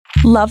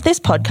Love this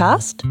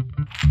podcast?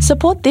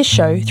 Support this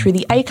show through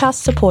the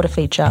Acast supporter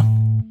feature.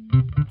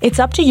 It's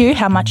up to you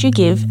how much you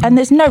give, and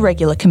there's no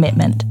regular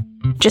commitment.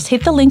 Just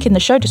hit the link in the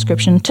show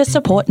description to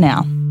support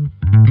now.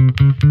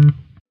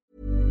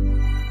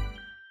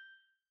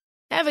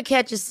 Ever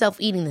catch yourself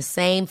eating the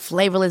same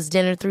flavorless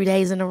dinner 3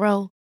 days in a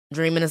row?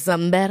 Dreaming of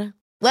something better?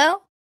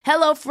 Well,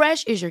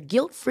 HelloFresh is your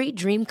guilt-free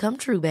dream come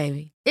true,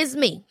 baby. It's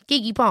me,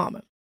 Keke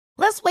Palmer.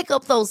 Let's wake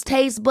up those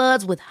taste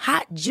buds with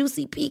hot,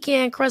 juicy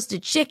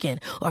pecan-crusted chicken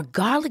or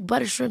garlic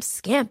butter shrimp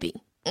scampi.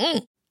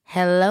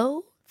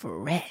 Hello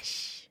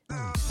Fresh.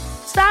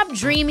 Stop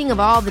dreaming of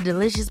all the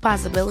delicious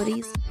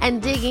possibilities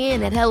and dig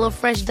in at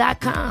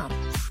HelloFresh.com.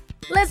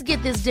 Let's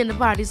get this dinner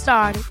party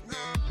started.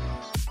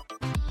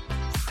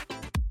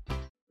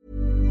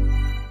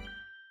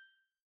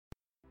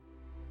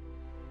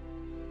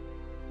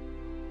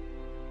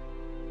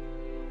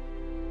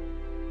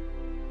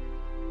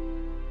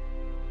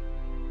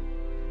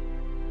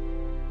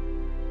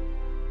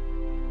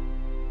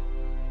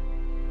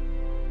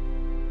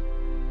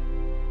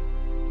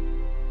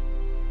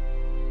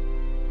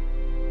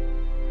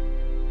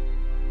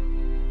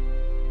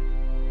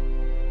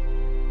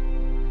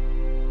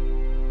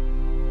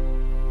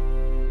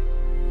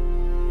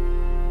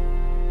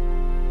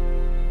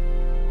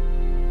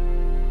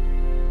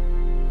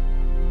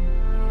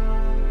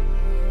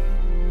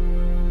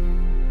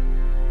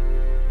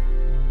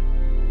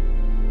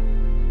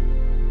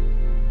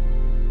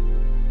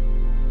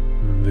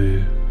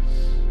 This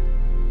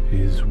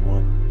is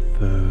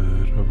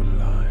 1/3 of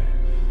life,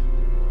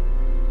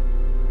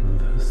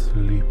 the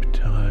Sleep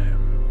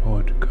Time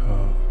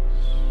podcast.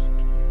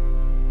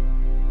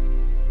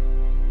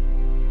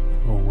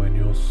 For when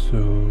you're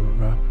so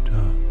wrapped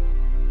up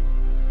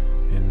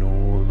in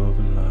all of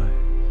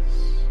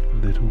life's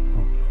little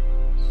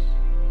problems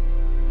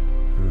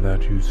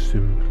that you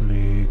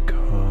simply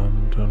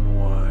can't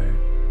unwind,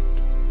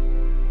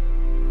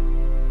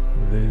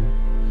 this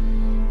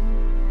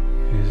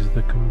is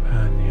the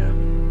companion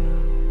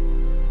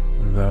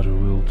that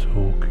will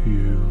talk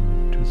you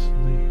to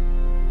sleep.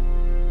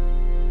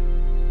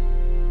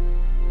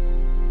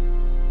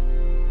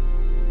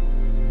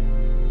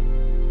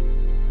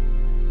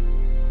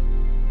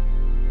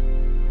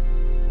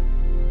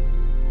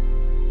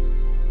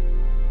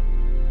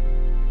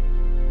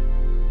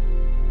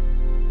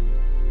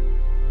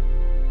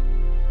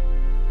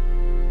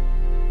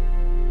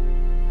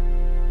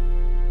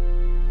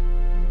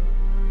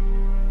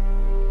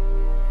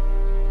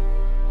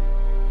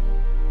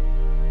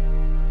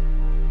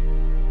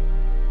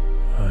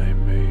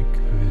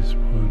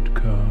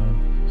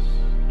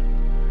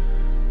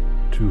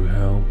 To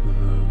help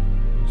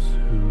those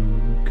who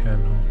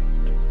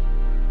cannot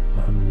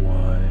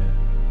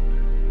unwind,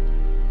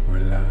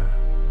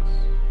 relax,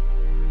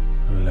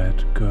 let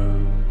go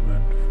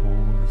and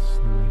fall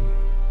asleep.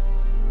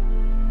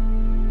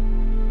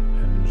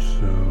 And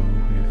so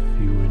if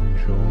you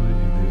enjoy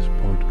this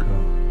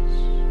podcast,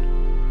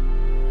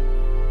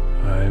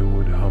 I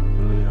would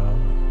humbly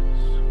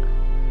ask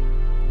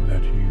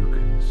that you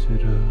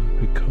consider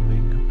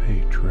becoming a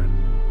patron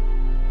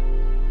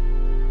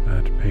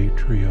at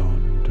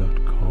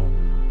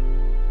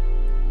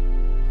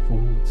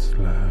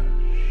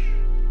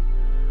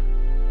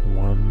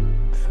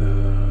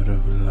patreon.com/1/3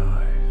 of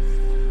life.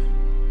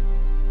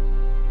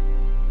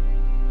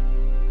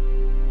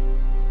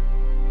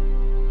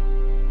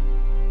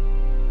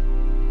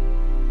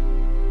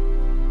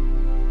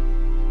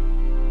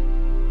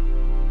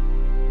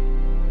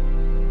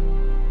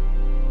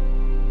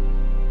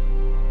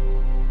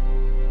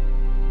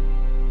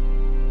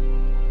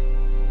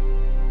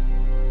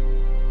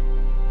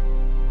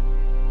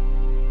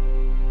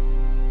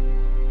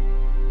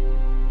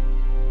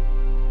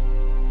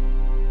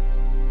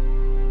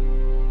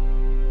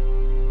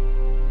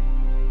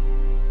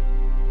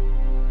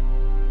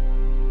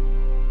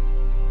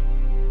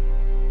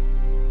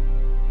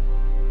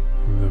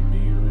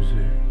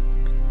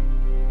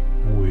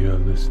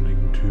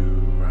 Listening to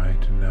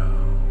right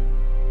now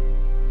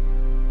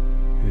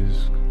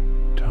is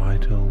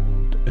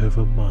titled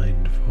Ever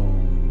Mindful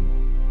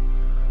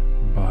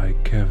by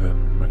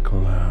Kevin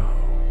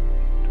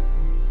MacLeod.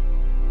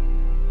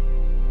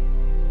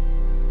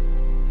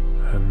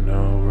 And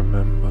now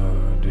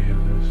remember, dear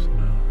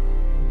listener,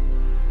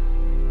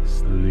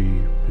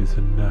 sleep is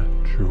a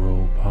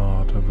natural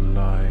part of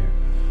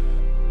life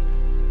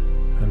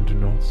and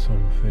not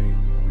something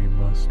we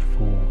must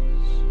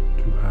force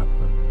to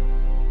happen.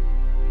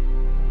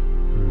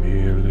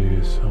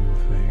 Merely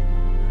something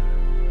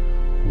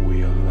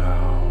we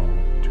allow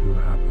to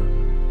happen.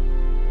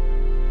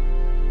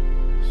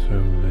 So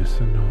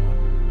listen on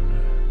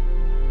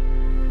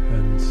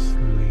and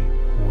sleep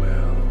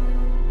well.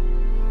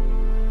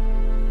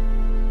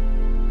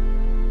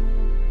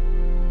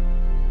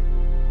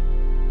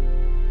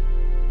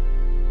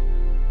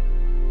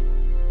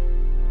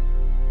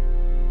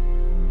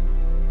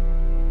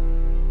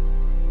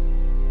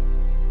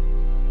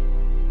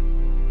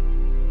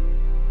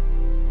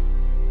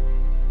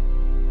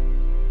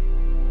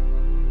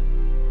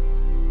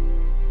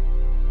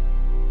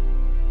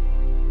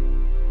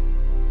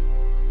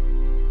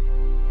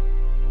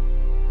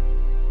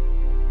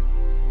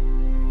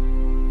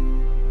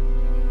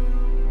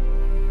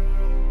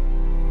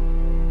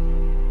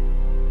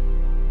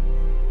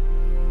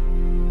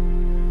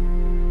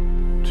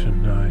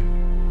 Tonight,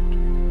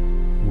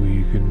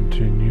 we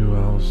continue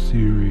our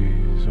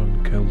series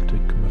on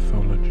Celtic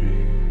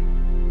mythology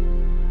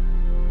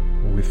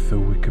with the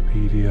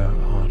Wikipedia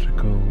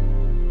article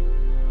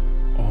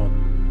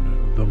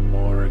on the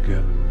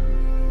Morrigan.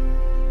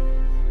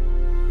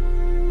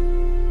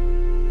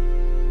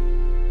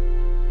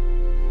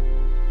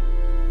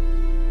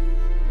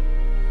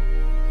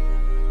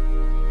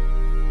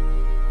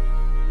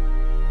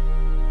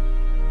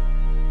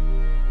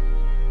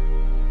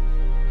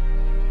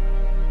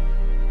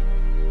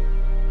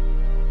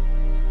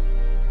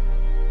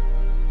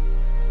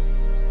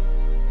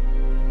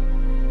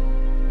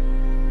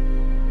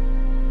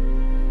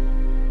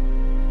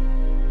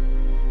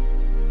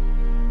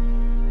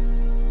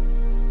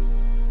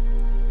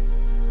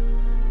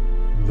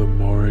 The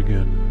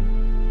Morrigan,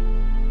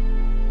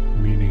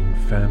 meaning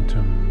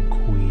Phantom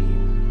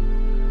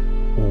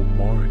Queen, or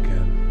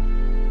Morrigan,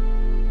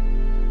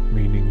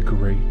 meaning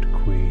Great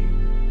Queen,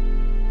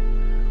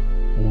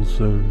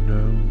 also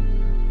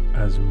known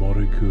as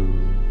Morrigu,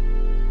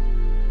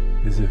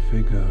 is a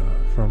figure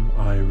from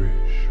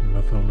Irish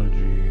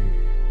mythology.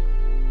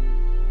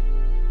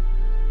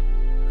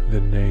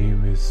 The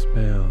name is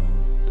spelled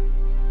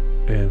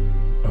Morrigan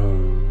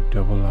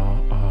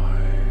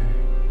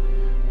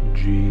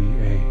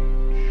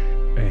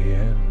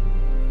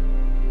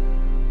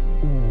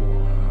or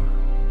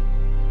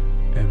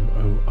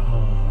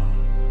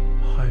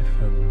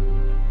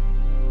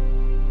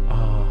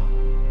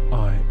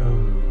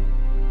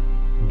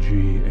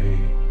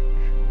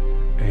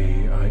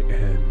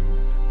Morrigan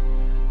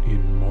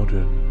in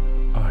modern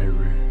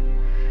Irish.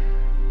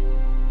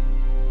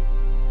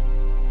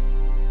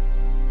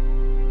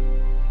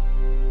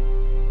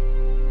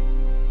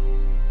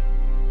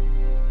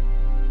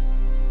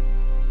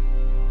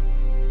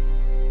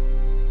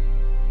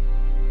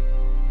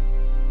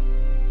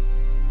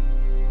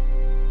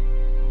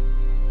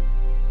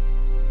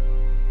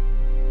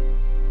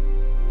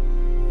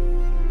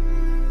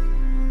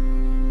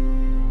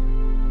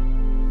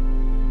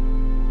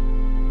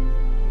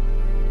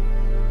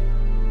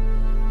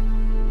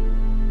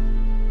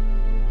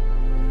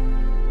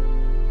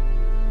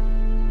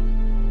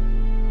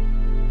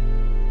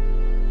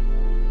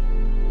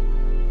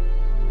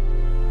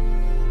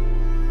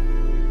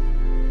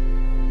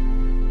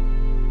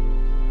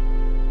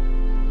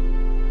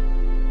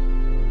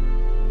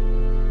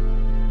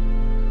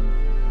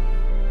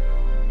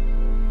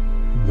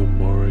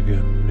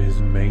 Is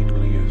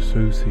mainly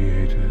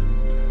associated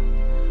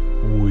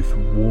with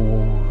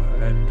war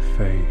and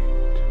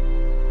fate,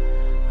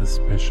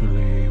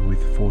 especially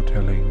with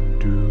foretelling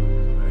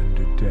doom and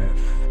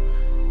death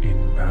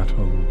in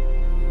battle.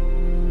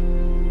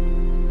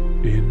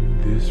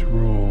 In this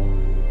role,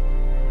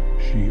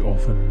 she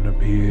often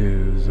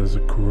appears as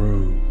a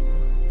crow,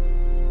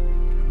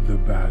 the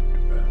Badb.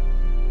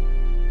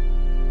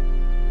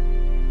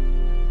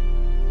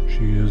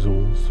 She is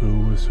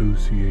also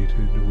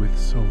associated with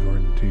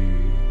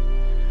sovereignty,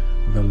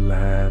 the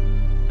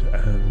land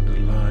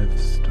and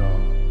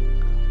livestock.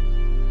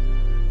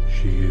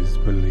 She is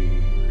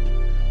believed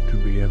to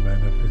be a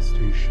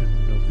manifestation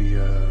of the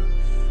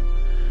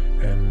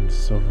earth and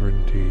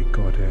sovereignty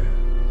goddess,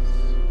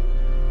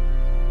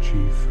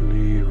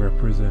 chiefly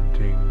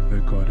representing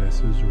the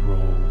goddess's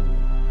role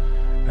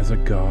as a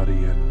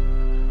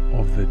guardian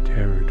of the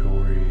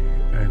territory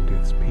and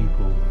its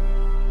people.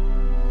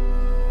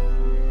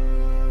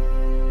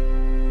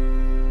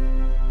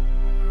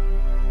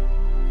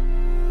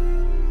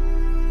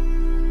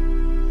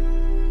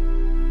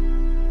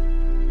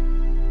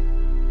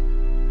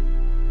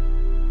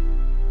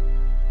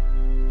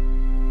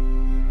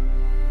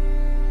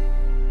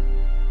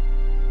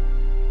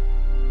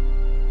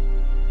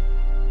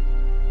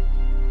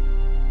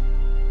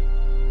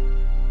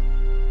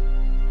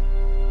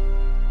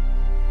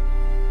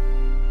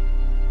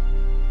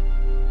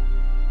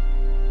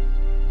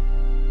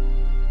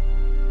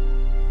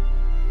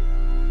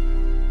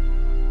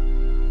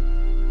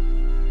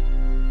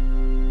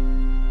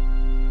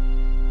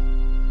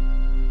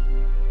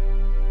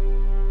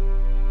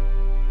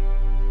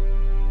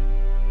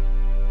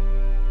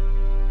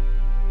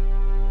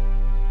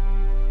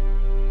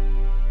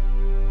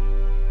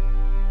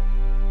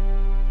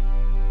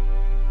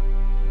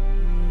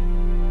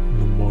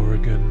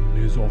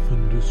 Is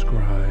often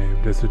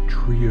described as a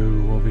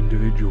trio of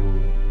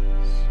individuals,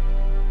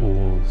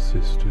 all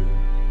sisters,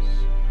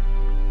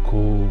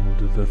 called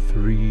the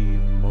Three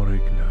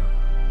Morrigna.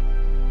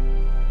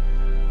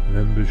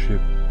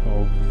 Membership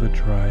of the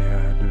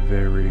triad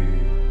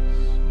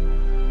varies.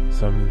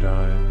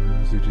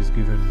 Sometimes it is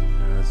given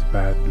as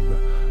Badb,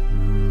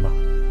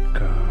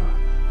 Macha,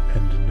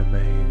 and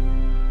Nemain,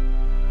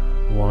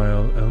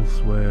 while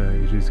elsewhere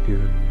it is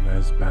given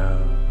as Bal,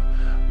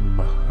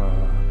 Macha,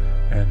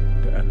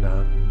 and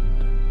Anand.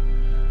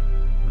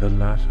 The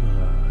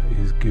latter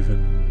is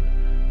given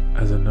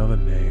as another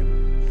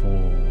name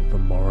for the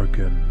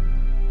Morrigan.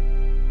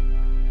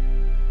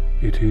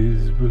 It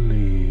is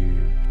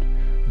believed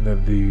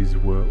that these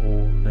were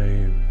all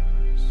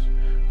names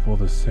for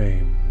the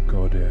same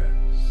goddess.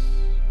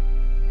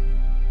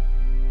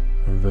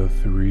 The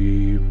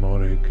three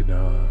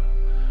Morigna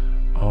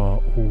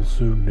are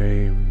also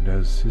named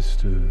as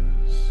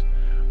sisters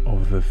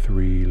of the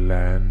three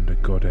land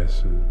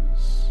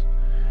goddesses,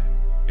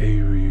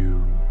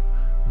 Eru,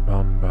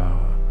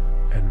 Bamba,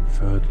 and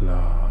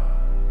Ferdla.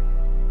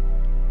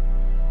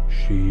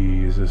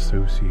 She is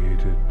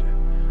associated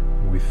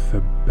with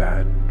the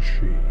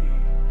Banshee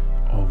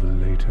of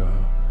later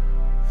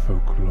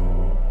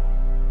folklore.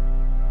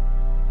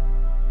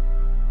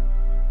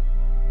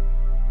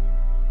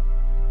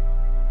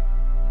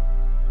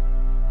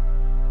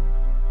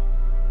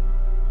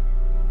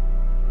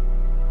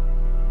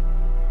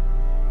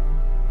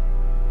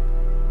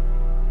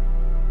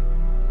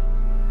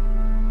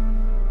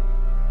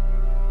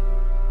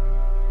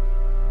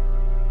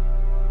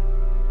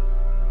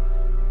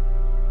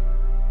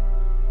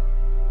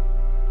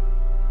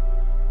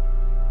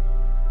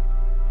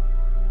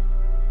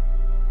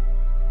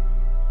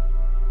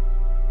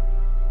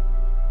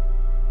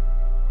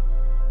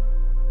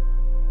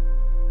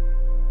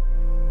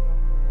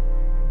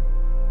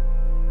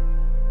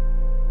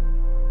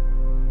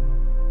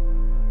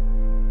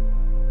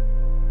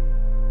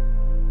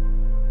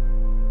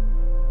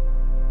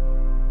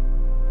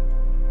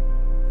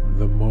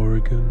 The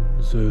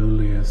Morrigan's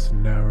earliest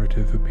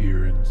narrative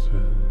appearances,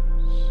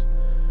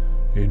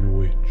 in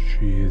which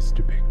she is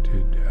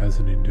depicted as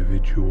an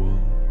individual,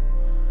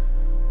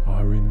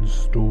 are in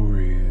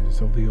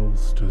stories of the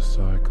Ulster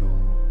cycle,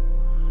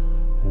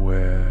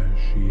 where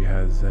she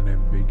has an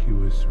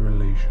ambiguous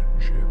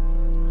relationship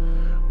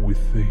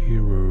with the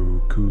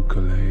hero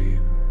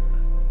Cuchulainn.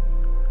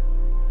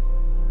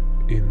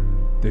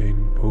 In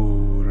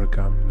Dainpur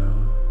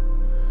Ragamna,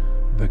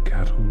 the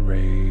cattle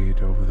raid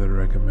of the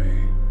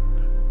Regamain,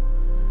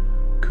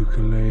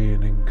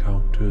 Cuchulainn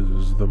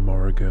encounters the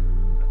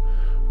Morrigan,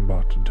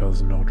 but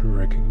does not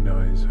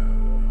recognize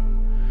her,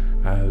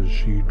 as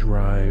she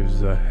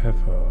drives a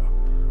heifer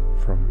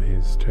from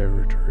his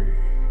territory.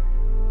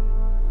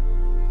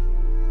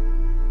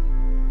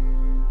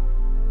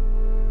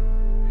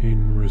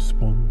 In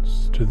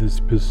response to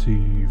this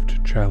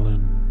perceived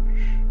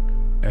challenge,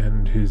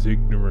 and his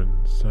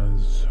ignorance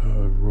as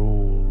her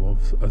role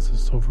as a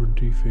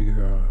sovereignty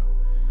figure,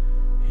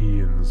 he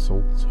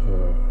insults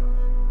her.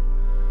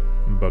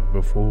 But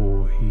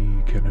before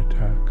he can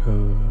attack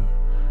her,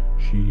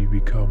 she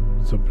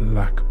becomes a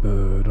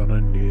blackbird on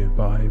a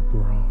nearby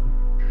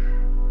branch.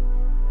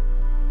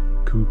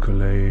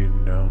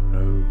 Cuchulainn now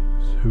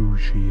knows who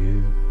she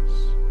is,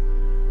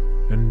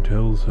 and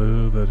tells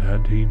her that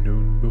had he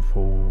known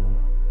before,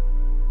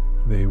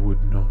 they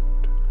would not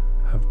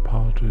have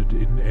parted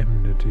in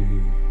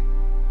enmity.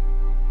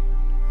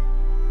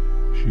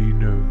 She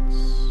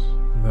notes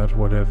that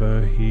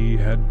whatever he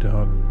had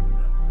done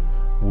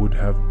would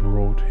have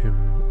brought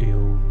him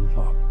ill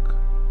luck.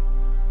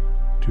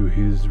 To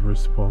his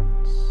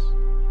response,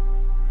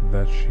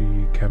 that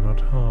she cannot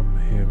harm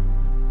him,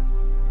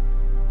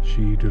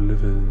 she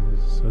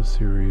delivers a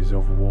series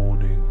of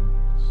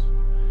warnings,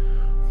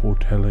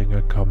 foretelling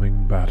a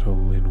coming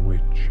battle in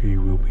which he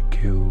will be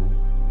killed.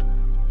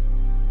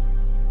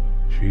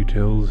 She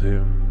tells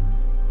him,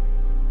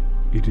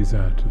 "It is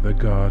at the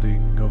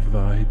guarding of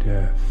thy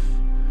death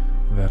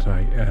that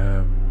I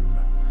am,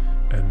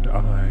 and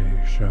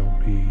I shall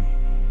be."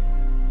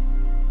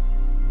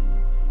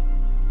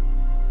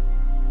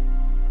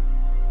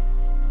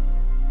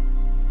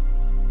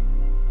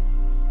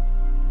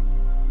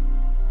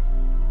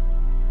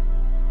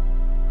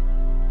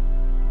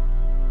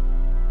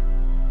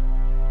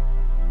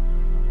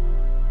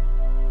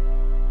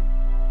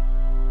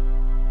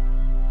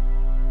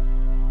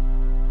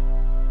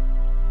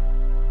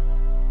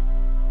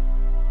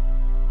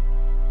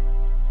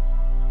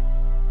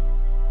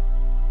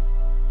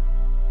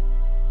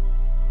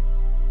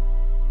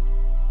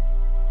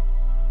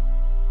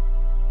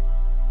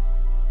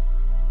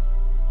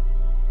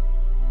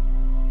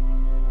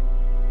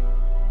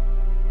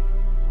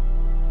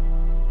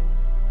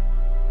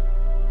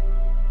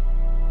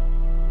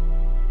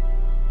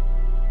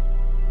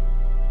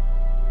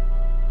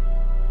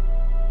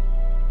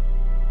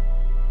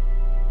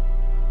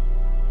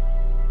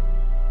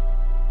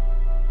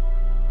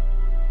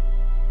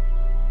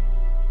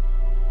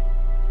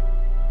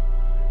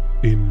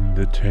 In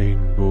the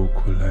Tain Bo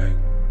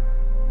Cualann,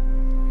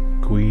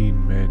 Queen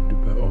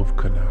Medb of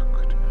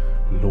Connacht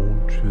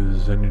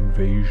launches an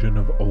invasion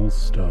of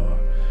Ulster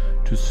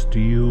to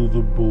steal the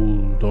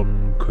bull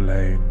Don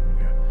Cualann.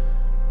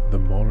 The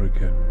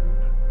Morrigan,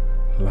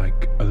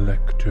 like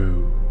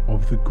Alecto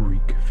of the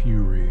Greek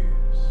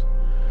Furies,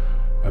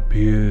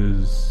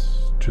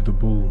 appears to the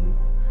bull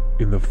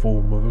in the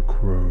form of a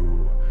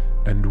crow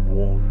and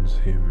warns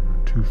him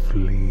to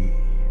flee.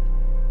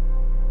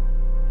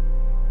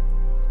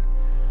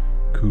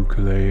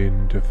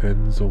 Cuchulainn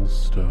defends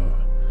Ulster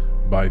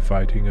by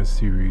fighting a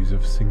series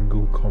of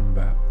single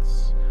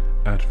combats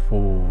at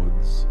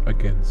fords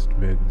against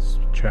Medb's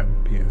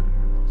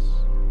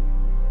champions.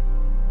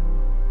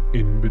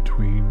 In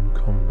between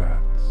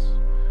combats,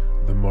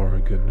 the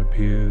Morrigan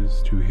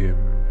appears to him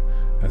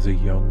as a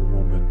young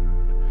woman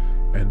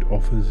and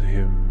offers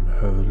him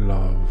her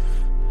love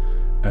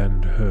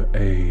and her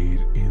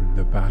aid in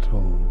the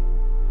battle,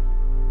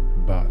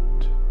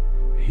 but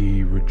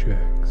he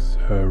rejects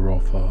her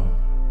offer.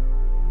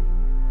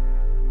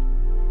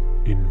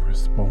 In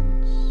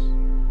response,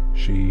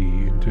 she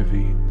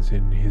intervenes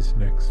in his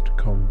next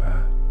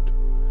combat,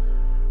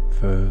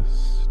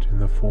 first in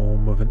the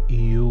form of an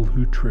eel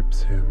who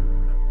trips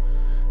him,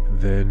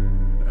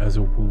 then as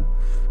a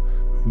wolf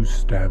who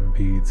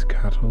stampedes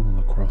cattle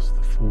across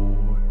the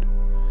ford,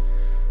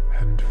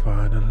 and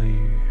finally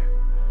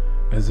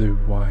as a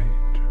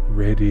white,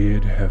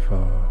 red-eared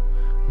heifer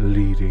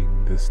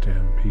leading the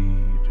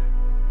stampede,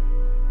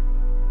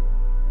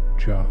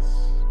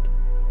 just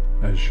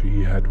as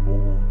she had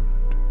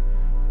warned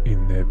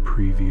in their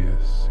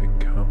previous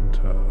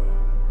encounter.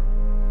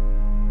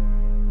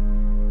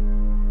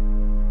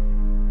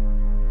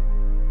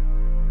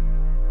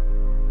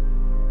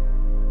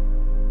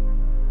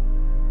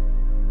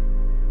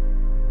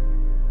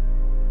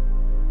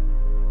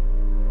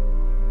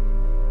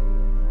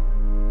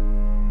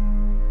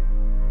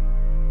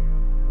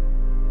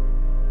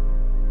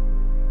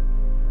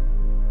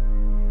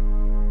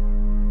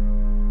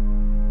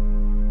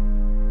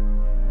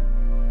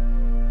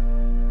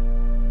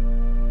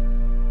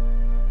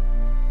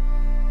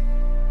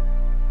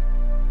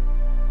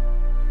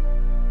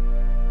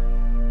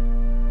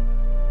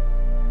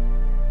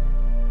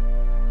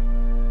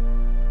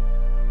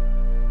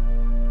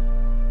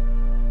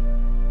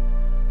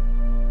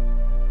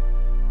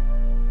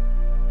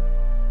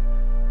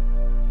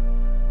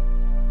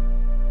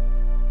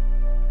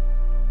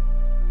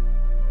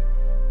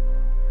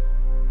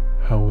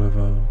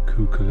 However,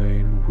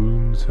 Cuchulainn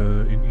wounds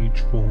her in each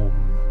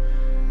form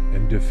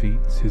and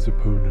defeats his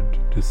opponent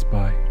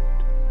despite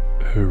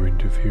her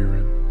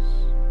interference.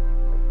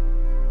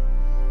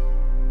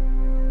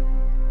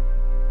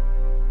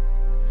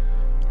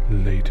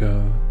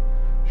 Later,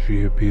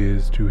 she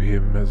appears to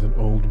him as an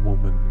old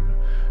woman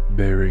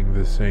bearing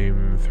the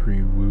same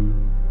 3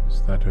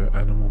 wounds that her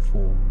animal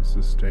form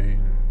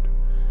sustained,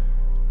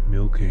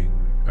 milking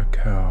a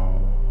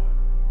cow.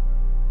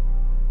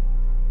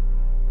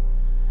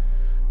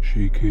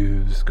 She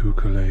gives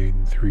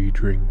Cuchulainn 3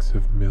 drinks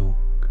of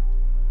milk.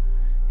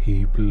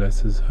 He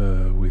blesses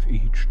her with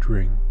each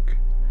drink,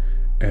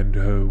 and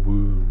her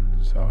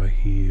wounds are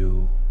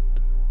healed.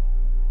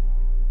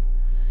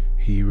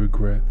 He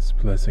regrets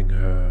blessing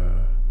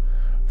her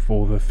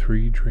for the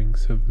 3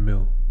 drinks of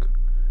milk,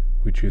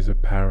 which is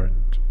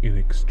apparent in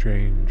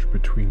exchange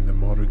between the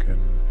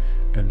Morrigan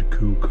and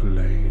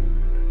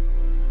Cuchulainn.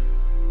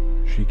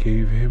 She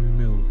gave him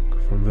milk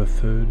from the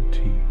 3rd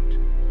teat,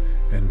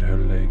 and her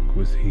leg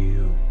was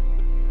healed.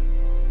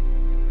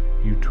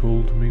 You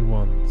told me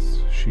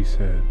once, she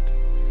said,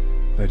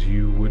 that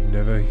you would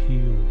never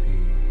heal me.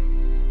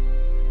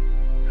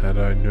 Had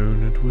I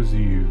known it was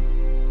you,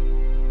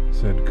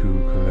 said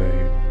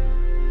Cuchulainn,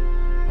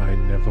 I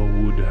never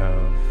would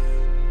have.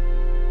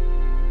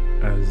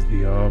 As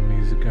the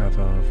armies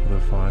gather for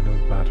the final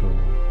battle,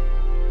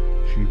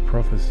 she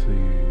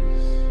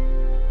prophesies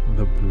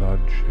the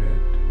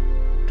bloodshed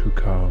to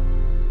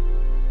come.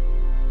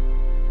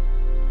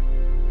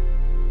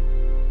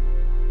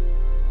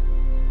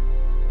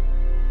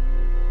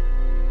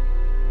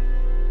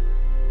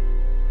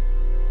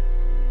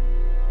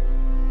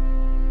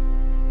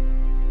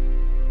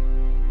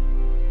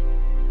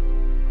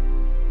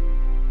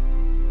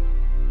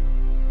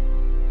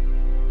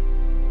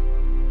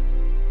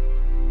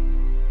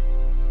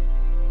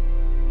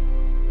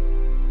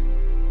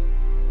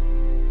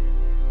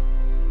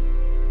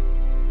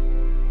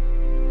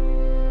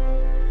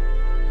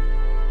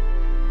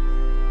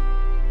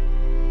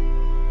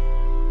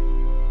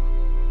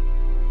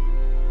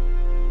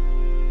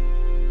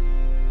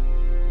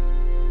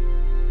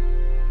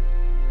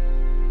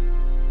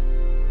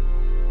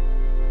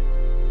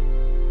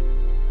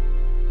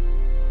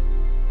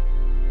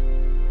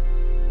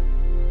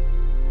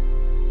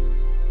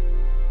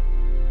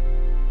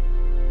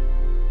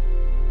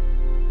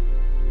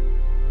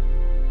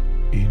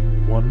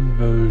 One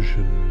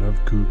version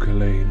of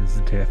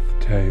Cuchulainn's death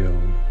tale,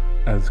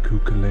 as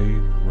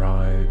Cuchulainn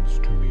rides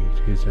to meet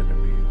his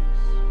enemies,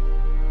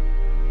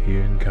 he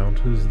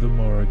encounters the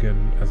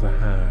Morrigan as a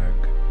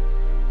hag,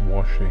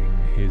 washing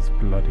his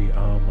bloody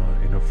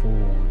armor in a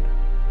ford,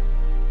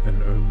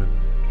 an omen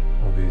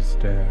of his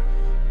death.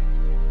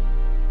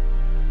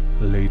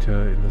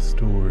 Later in the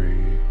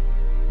story,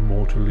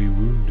 mortally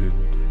wounded,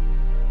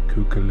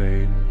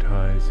 Cuchulainn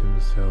ties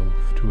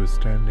himself to a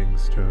standing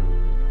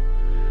stone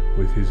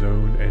with his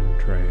own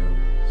entrails,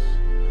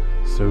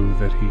 so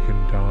that he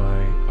can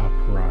die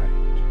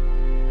upright,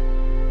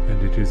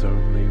 and it is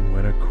only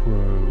when a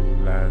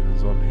crow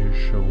lands on his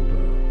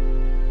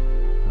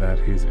shoulder that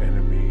his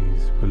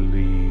enemies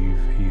believe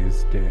he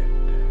is dead.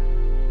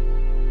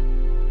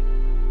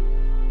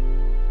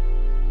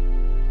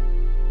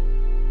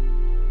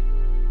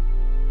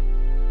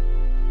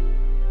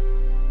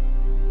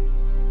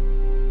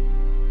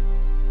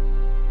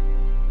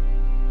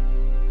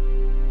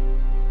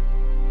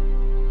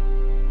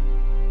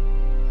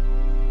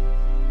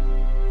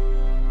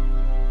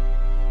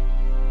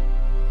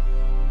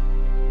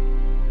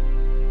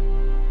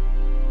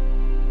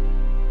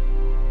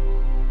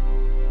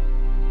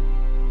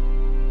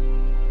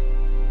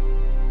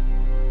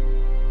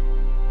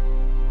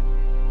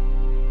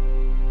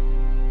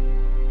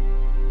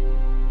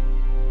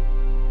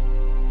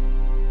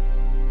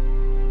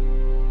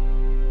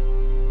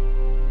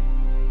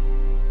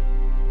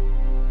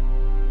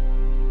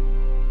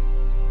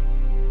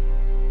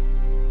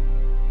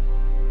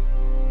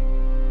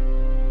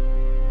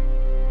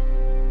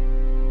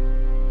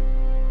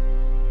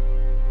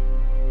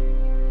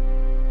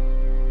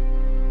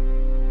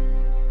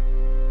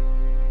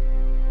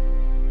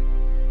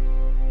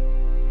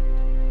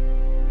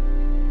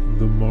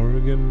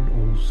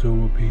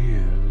 also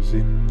appears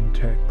in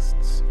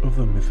texts of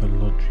the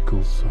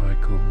mythological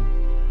cycle.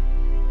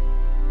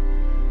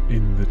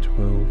 In the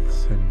 12th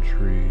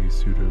century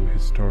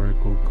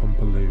pseudo-historical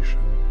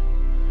compilation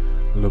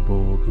Le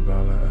Borg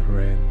Bala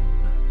Aren,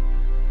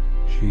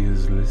 she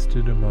is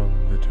listed among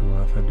the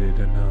Tuatha De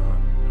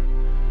Danann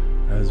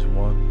as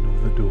one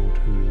of the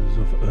daughters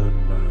of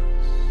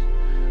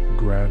Ernmas,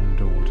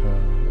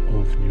 granddaughter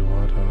of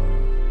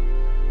Nuada.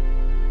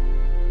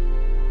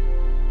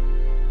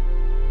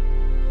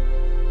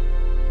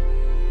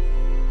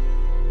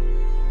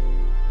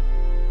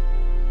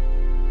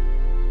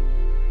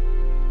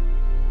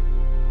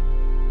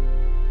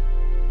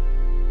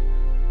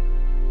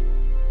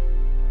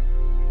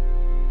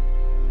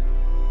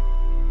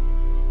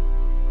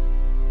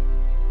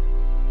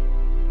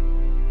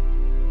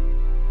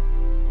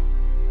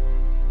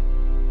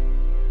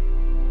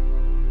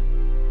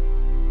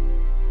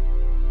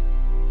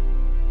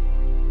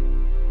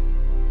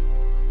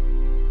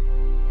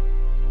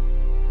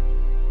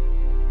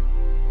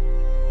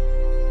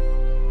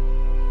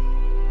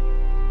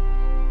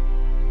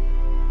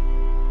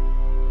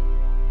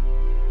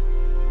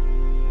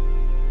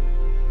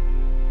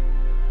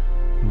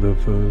 The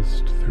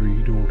first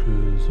three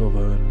daughters of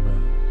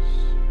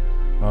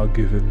Ernmas are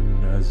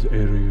given as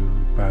Eru,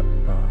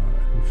 Banba,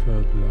 and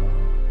Ferdla.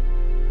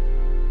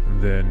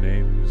 Their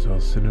names are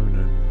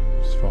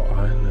synonyms for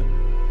island,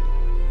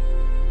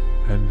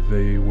 and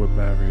they were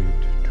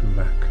married to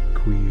Mac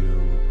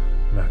Queel,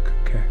 Mac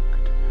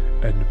Kect,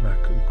 and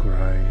Mac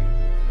Grain,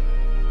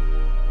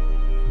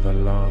 the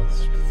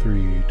last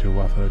three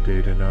Tuatha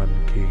De Danann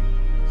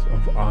kings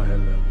of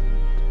Ireland.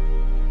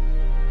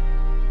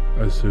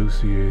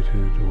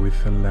 Associated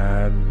with the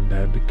land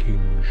and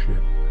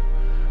kingship,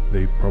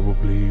 they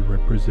probably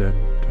represent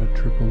a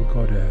triple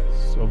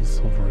goddess of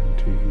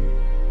sovereignty.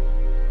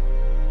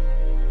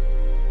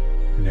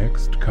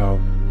 Next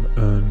come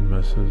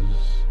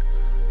Ernmas's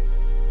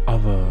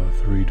other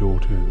three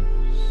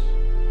daughters,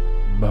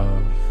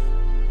 Buv,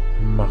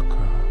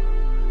 Mucka,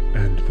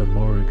 and the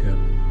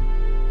Morrigan.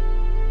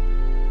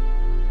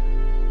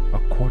 A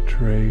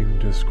quatrain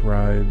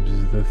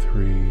describes the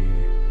three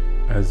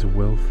as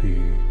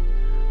wealthy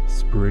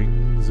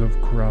springs of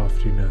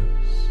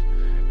craftiness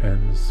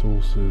and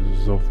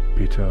sources of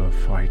bitter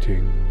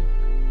fighting.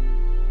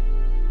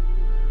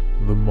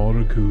 The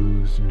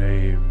Morrigan's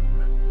name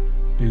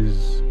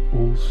is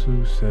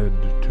also said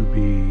to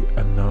be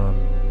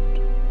Anand,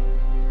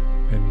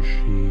 and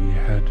she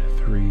had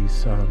three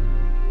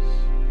sons,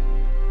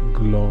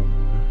 Glon,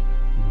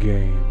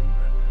 Game,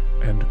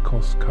 and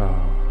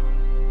Koskar.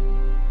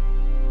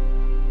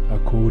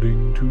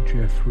 According to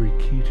Geoffrey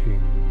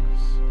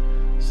Keating's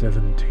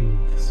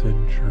 17th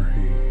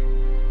century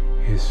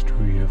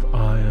History of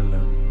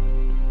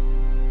Ireland,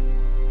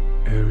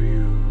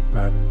 Eru,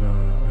 Banba,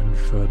 and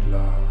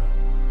Ferdla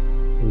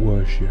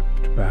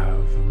worshipped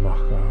Bav,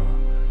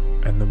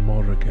 Mucka, and the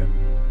Morrigan,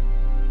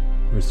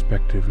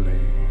 respectively.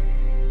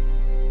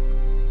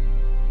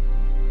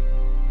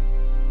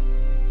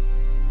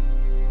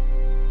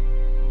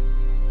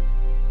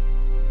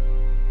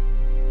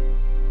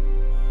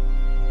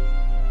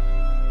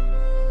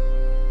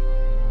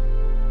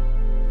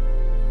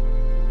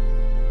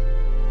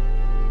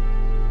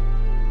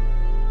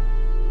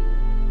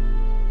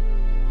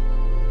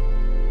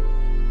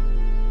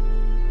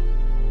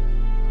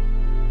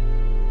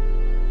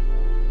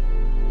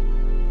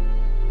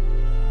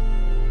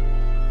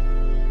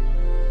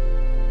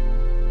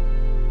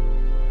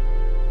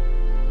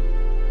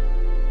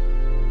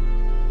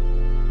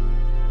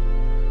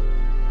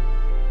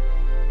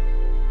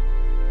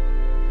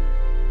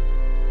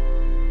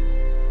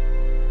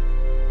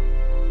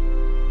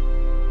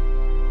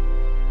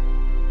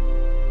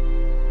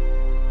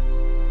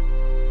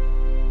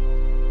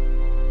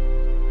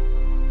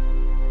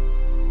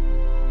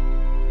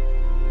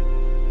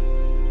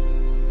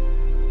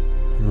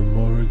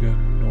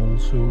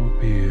 Also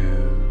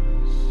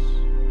appears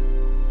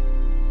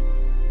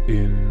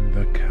in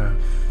the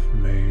Caf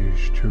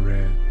Mage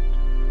Tured,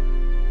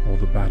 or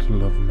the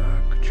Battle of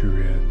Mag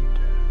Tured.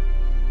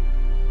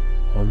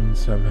 On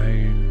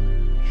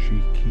Samhain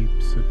she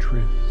keeps a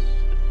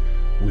tryst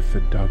with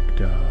the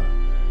Dagda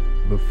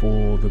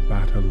before the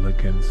battle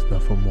against the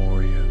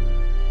Fomorians.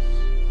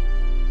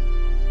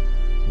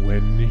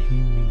 When he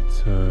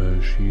meets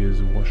her, she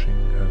is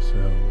washing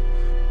herself,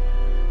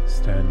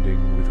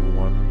 standing with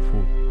one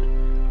foot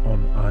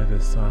on either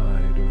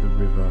side of the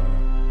river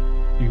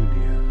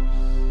Unius.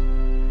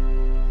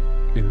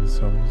 In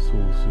some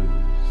sources,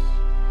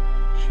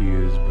 she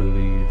is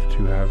believed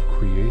to have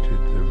created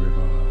the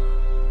river.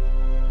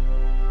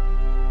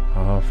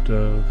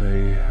 After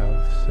they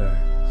have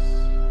sex,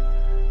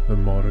 the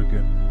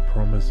Morrigan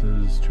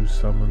promises to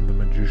summon the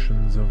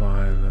magicians of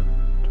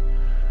Ireland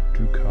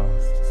to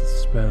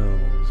cast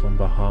spells on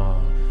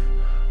behalf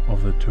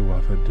of the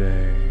Tuatha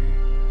Dé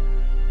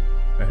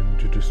and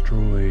to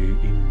destroy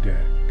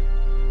Indech,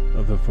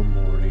 the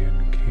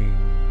Fomorian king,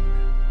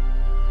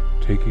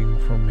 taking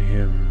from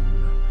him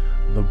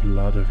the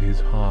blood of his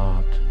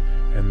heart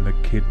and the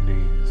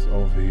kidneys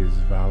of his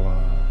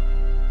valor.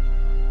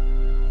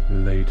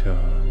 Later,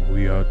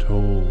 we are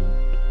told,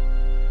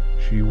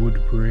 she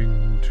would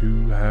bring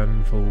 2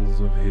 handfuls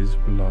of his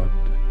blood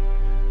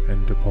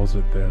and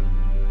deposit them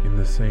in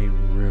the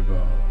same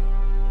river.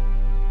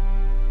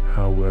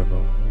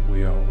 However,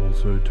 we are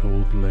also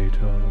told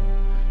later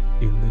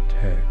in the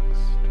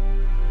text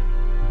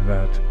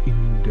that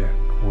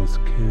Indech was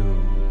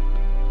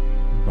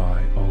killed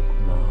by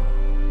Ogmar.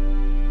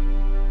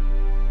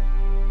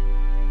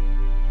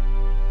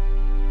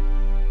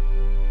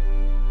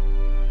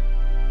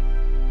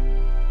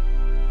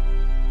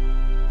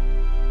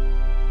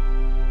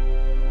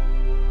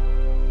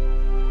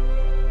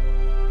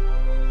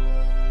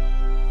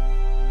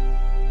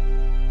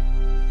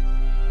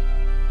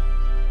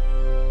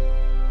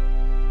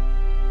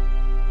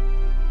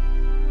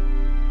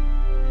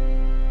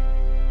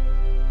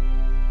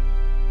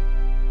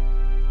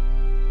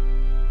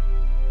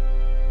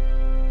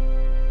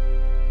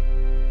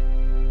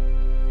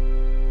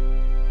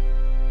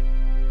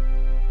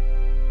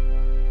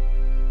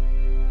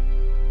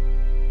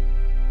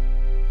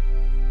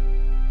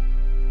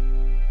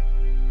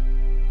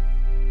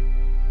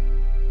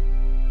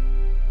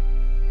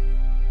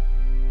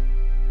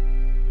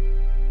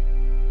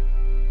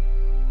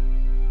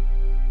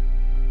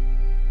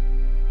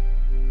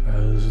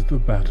 The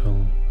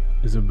battle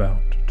is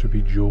about to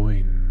be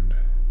joined.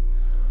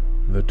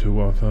 The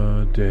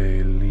Tuatha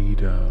Dé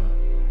leader,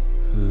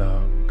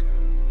 Lug,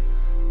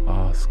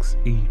 asks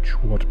each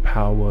what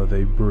power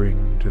they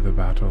bring to the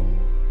battle.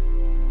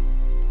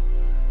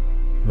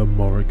 The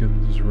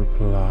Morrigan's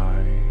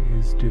reply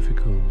is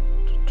difficult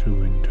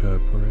to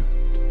interpret,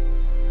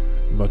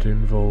 but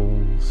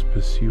involves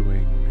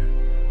pursuing,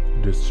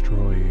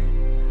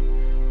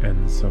 destroying,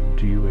 and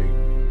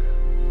subduing.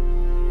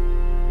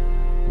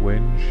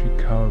 When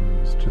she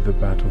comes to the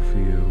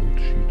battlefield,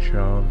 she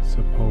chants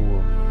a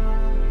poem,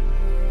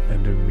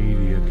 and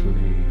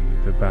immediately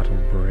the battle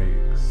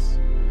breaks,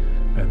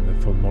 and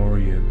the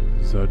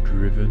Fomorians are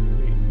driven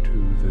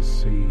into the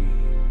sea.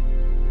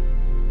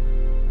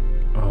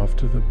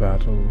 After the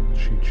battle,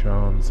 she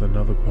chants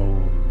another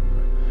poem,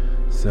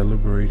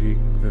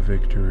 celebrating the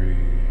victory,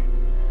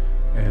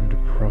 and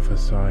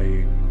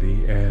prophesying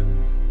the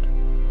end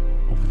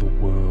of the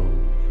world.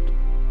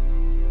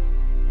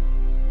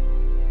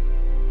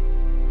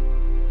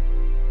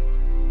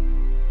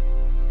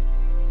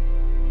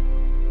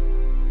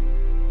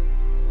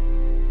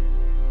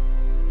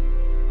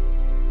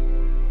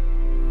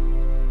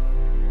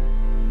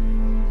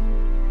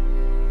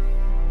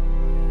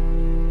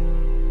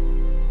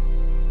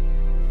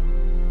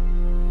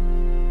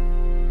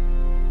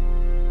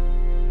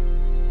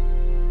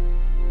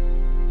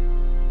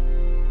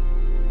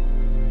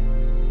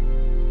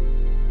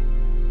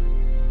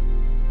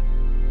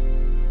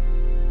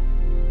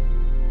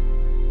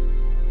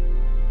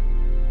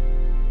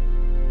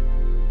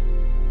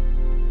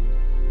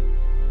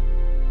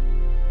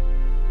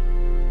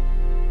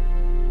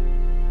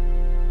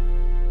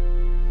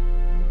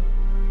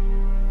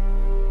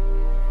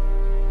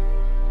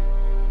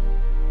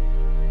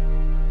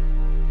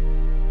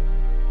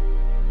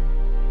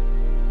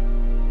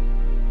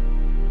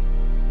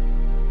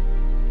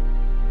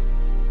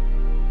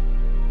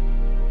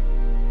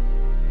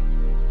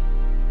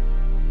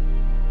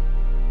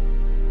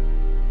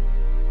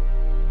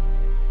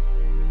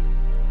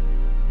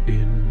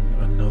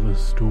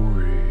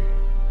 Story,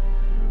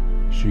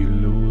 she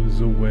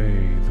lures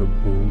away the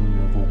bull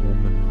of a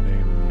woman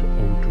named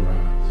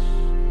Odras.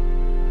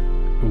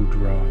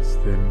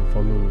 Odras then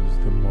follows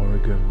the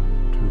Morrigan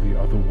to the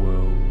other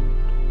world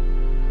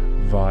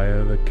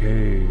via the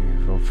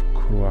cave of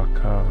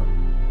Cruachan.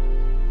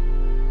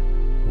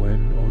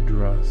 When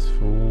Odras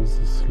falls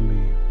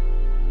asleep,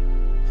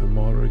 the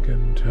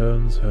Morrigan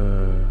turns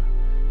her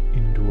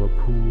into a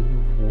pool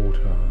of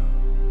water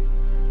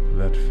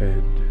that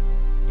fed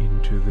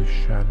into the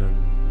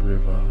Shannon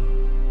River.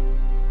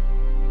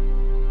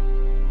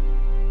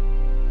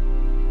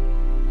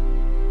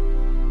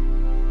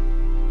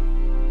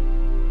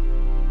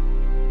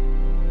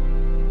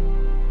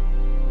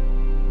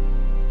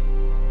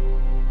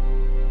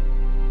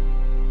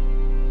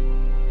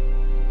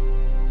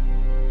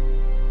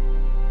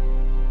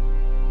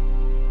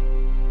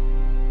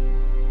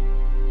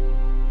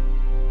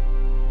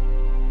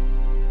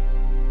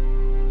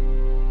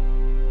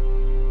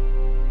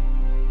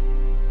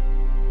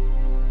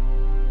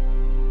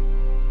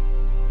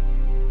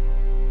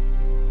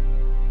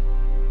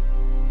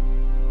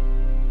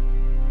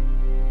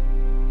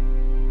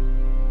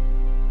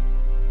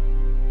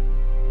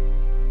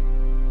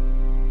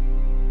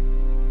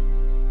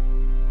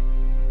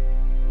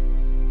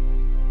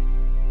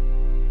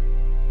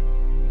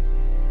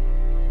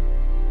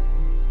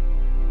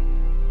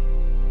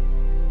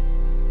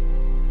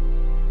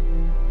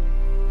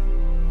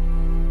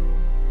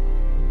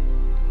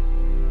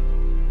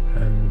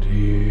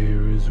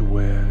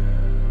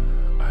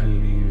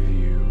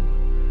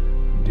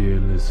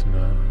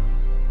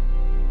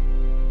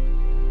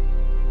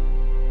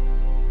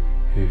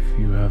 If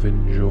you have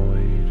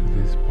enjoyed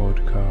this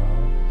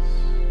podcast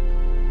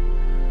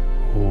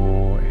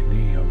or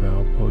any of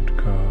our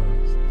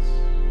podcasts,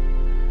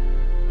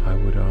 I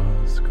would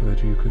ask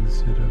that you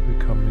consider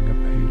becoming a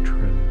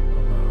patron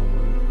of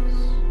ours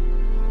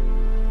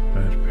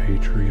at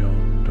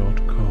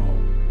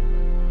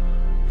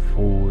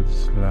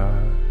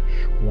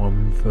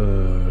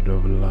patreon.com/1/3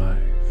 of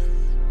life.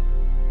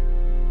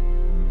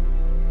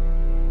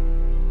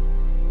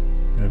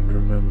 And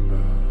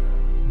remember,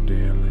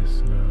 dear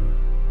listener,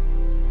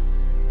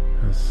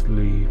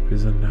 sleep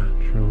is a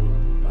natural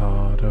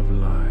part of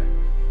life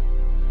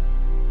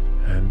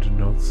and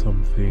not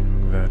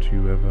something that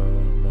you ever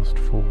must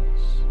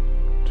force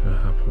to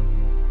happen,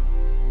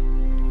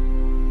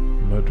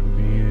 but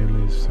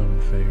merely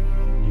something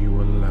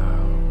you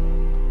allow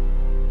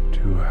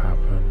to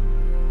happen.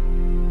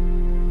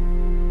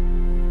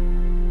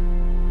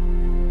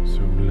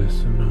 So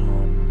listen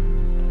on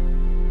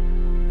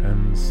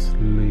and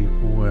sleep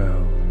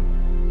well,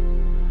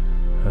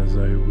 as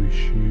I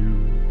wish you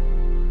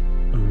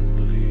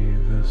only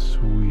the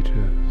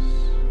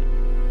sweetest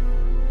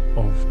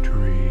of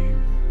dreams.